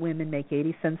white women make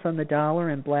 80 cents on the dollar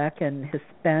and black and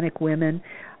Hispanic women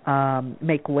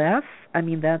make less,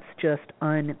 that's just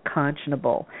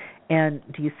unconscionable. And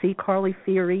do you see Carly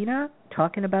Fiorina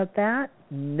talking about that?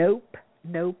 Nope.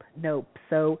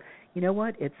 So, you know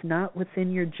what? It's not what's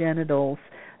in your genitals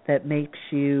that makes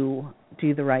you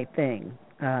do the right thing.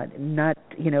 Not,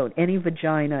 any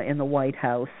vagina in the White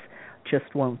House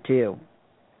just won't do.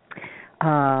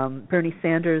 Bernie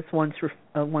Sanders wants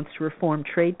to reform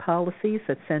trade policies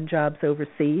that send jobs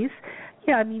overseas.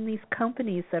 Yeah, I mean, these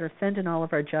companies that are sending all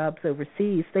of our jobs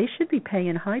overseas, they should be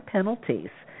paying high penalties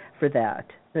for that.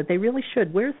 That they really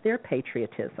should. Where's their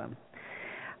patriotism?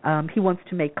 He wants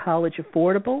to make college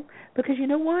affordable because you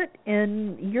know what?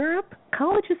 In Europe,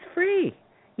 college is free,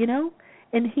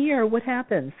 And here, what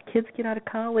happens? Kids get out of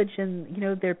college and,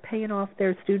 they're paying off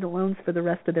their student loans for the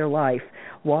rest of their life.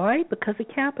 Why? Because of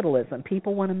capitalism.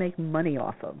 People want to make money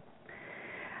off them.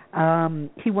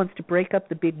 He wants to break up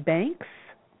the big banks.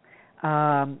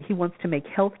 He wants to make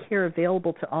health care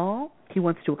available to all. He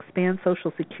wants to expand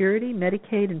Social Security,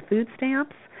 Medicaid, and food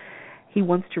stamps. He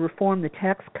wants to reform the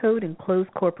tax code and close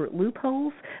corporate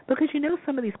loopholes because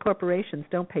some of these corporations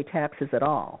don't pay taxes at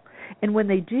all. And when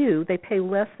they do, they pay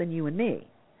less than you and me.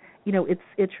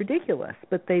 It's ridiculous,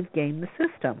 but they've gamed the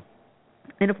system.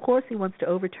 And, of course, he wants to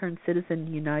overturn Citizens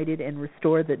United and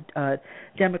restore the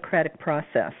democratic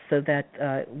process so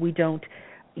that we don't,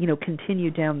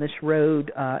 continue down this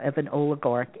road of an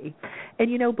oligarchy.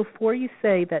 And, before you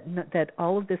say that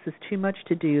all of this is too much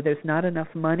to do, there's not enough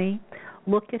money,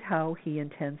 look at how he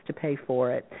intends to pay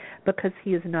for it, because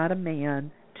he is not a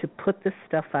man to put this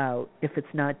stuff out if it's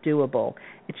not doable.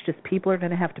 It's just people are going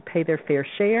to have to pay their fair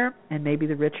share, and maybe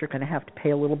the rich are going to have to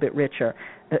pay a little bit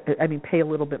pay a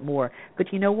little bit more.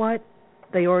 But you know what?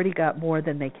 They already got more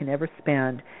than they can ever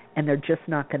spend, and they're just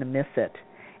not going to miss it.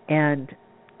 And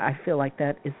I feel like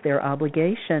that is their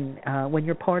obligation when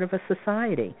you're part of a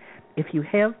society. If you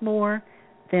have more,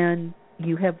 then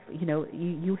you have,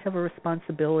 you have a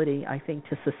responsibility, I think,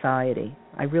 to society.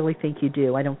 I really think you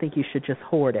do. I don't think you should just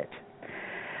hoard it.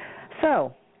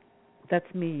 So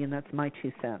that's me, and that's my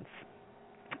 2 cents.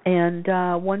 And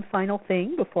one final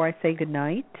thing before I say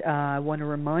goodnight, I want to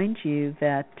remind you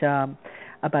that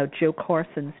about Jo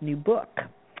Carson's new book.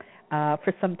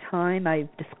 For some time, I've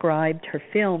described her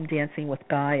film, Dancing with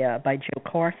Gaia, by Jo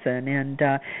Carson, and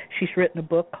she's written a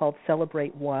book called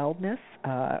Celebrate Wildness,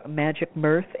 Magic,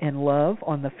 Mirth, and Love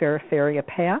on the Feraferia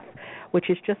Path, which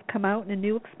has just come out in a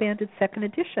new expanded second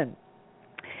edition.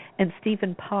 And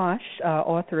Stephen Posh,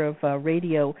 author of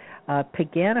Radio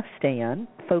Paganistan,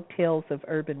 Folktales of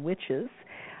Urban Witches,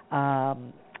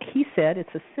 he said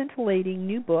it's a scintillating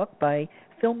new book by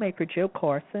filmmaker Jo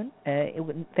Carson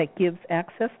that gives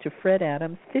access to Fred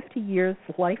Adams' 50 years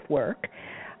life work.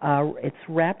 It's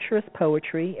rapturous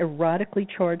poetry, erotically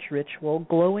charged ritual,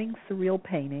 glowing surreal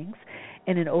paintings,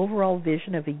 and an overall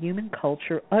vision of a human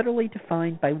culture utterly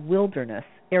defined by wilderness,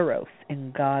 eros,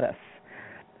 and goddess.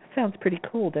 Sounds pretty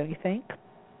cool, don't you think?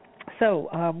 So,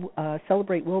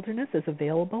 Celebrate Wilderness is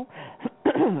available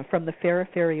from the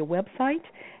Feraferia website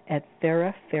at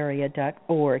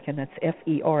feraferia.org, and that's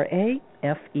Feraferia.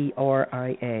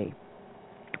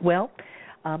 Well,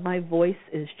 my voice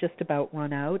is just about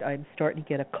run out. I'm starting to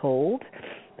get a cold,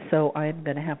 so I'm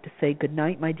going to have to say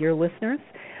goodnight, my dear listeners.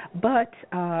 But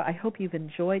I hope you've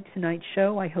enjoyed tonight's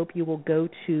show. I hope you will go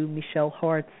to Michelle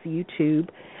Hart's YouTube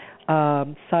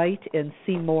site and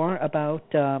see more about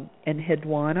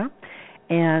Enheduanna.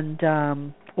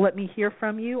 And let me hear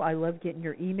from you. I love getting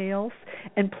your emails.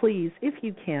 And please, if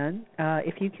you can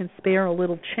spare a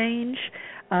little change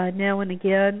now and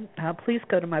again, please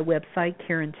go to my website,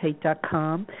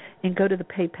 KarenTate.com, and go to the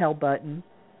PayPal button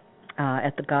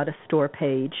at the Goddess Store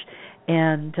page.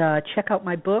 And check out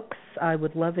my books. I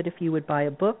would love it if you would buy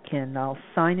a book, and I'll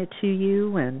sign it to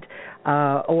you, and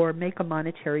or make a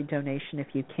monetary donation if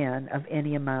you can of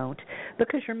any amount.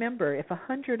 Because remember, if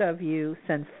 100 of you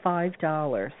send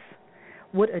 $5,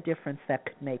 what a difference that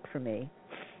could make for me.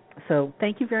 So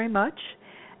thank you very much.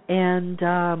 And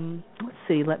let's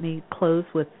see, let me close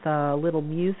with a little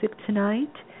music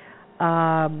tonight.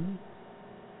 How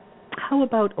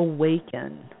about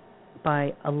Awaken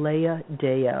by Alea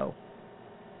Deo?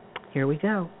 Here we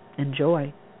go.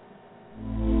 Enjoy.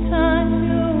 Time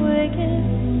to awaken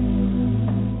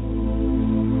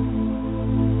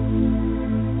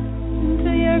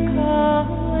to your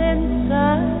call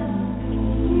inside.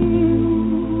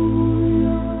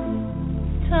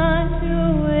 Time to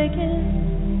awaken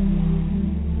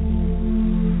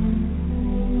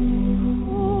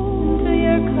to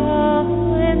your call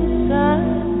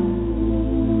inside.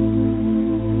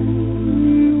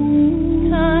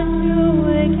 Time to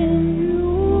awaken.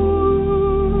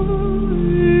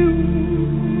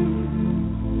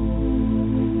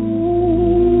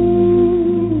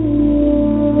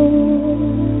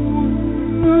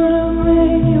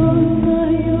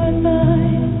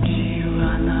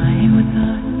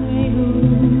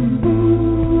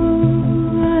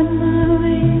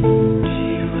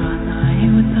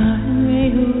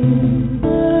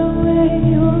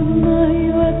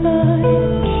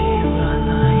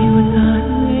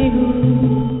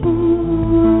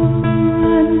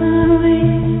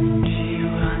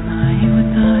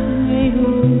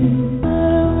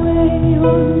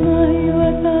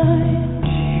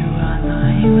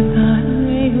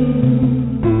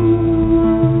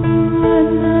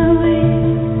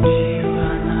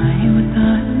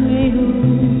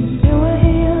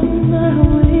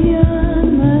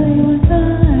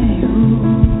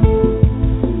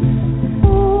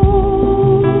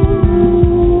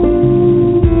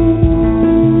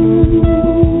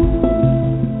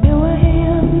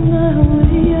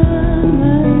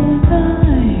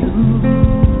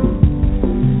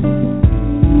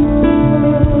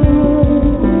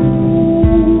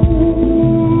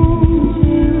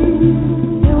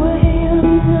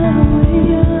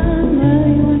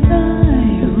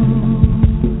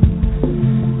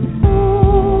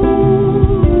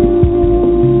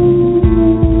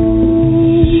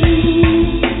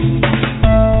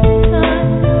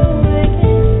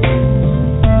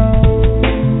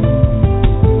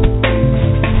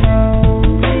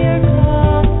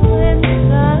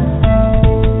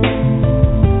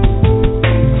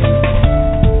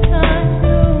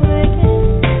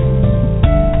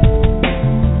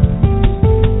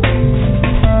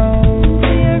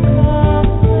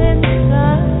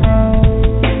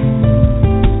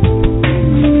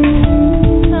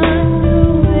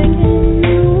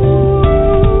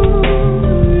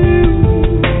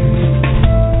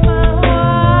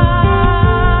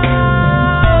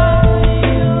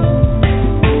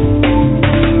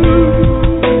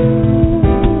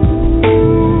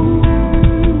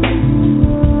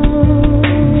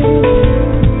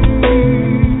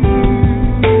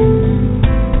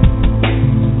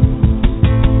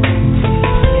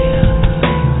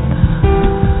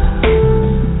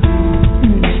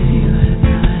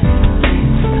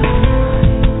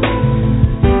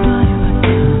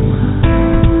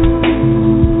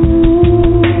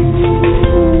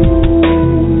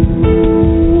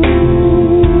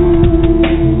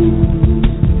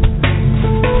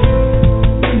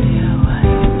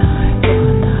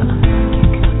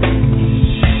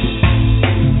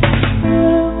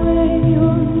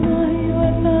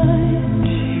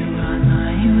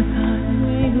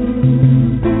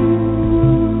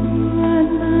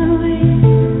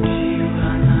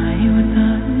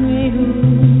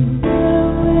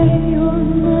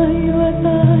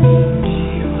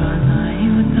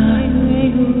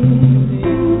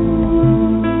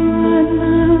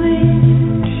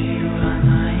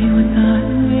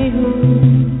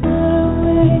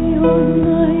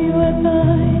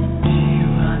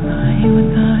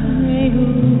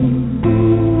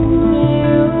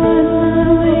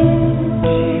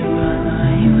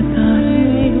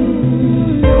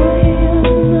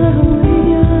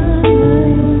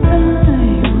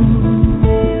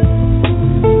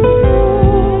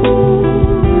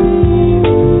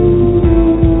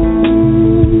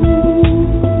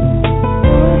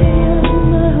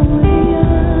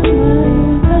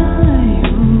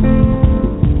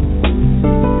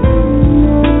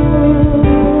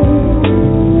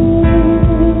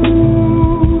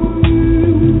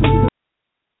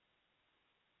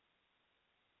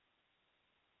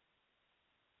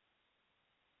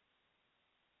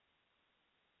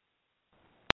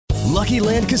 Lucky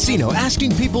Land Casino,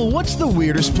 asking people, what's the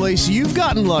weirdest place you've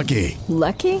gotten lucky?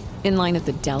 Lucky? In line at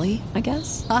the deli, I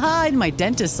guess? Aha, in my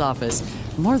dentist's office.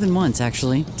 More than once,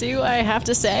 actually. Do I have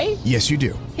to say? Yes, you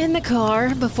do. In the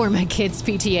car before my kids'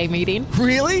 PTA meeting.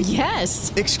 Really?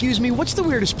 Yes. Excuse me, what's the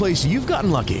weirdest place you've gotten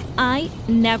lucky? I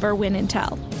never win and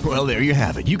tell. Well, there you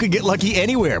have it. You can get lucky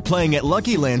anywhere, playing at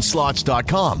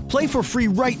LuckyLandSlots.com. Play for free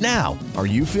right now. Are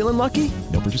you feeling lucky?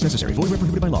 No purchase necessary. Void where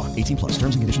prohibited by law. 18+.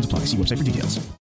 Terms and conditions apply. See website for details.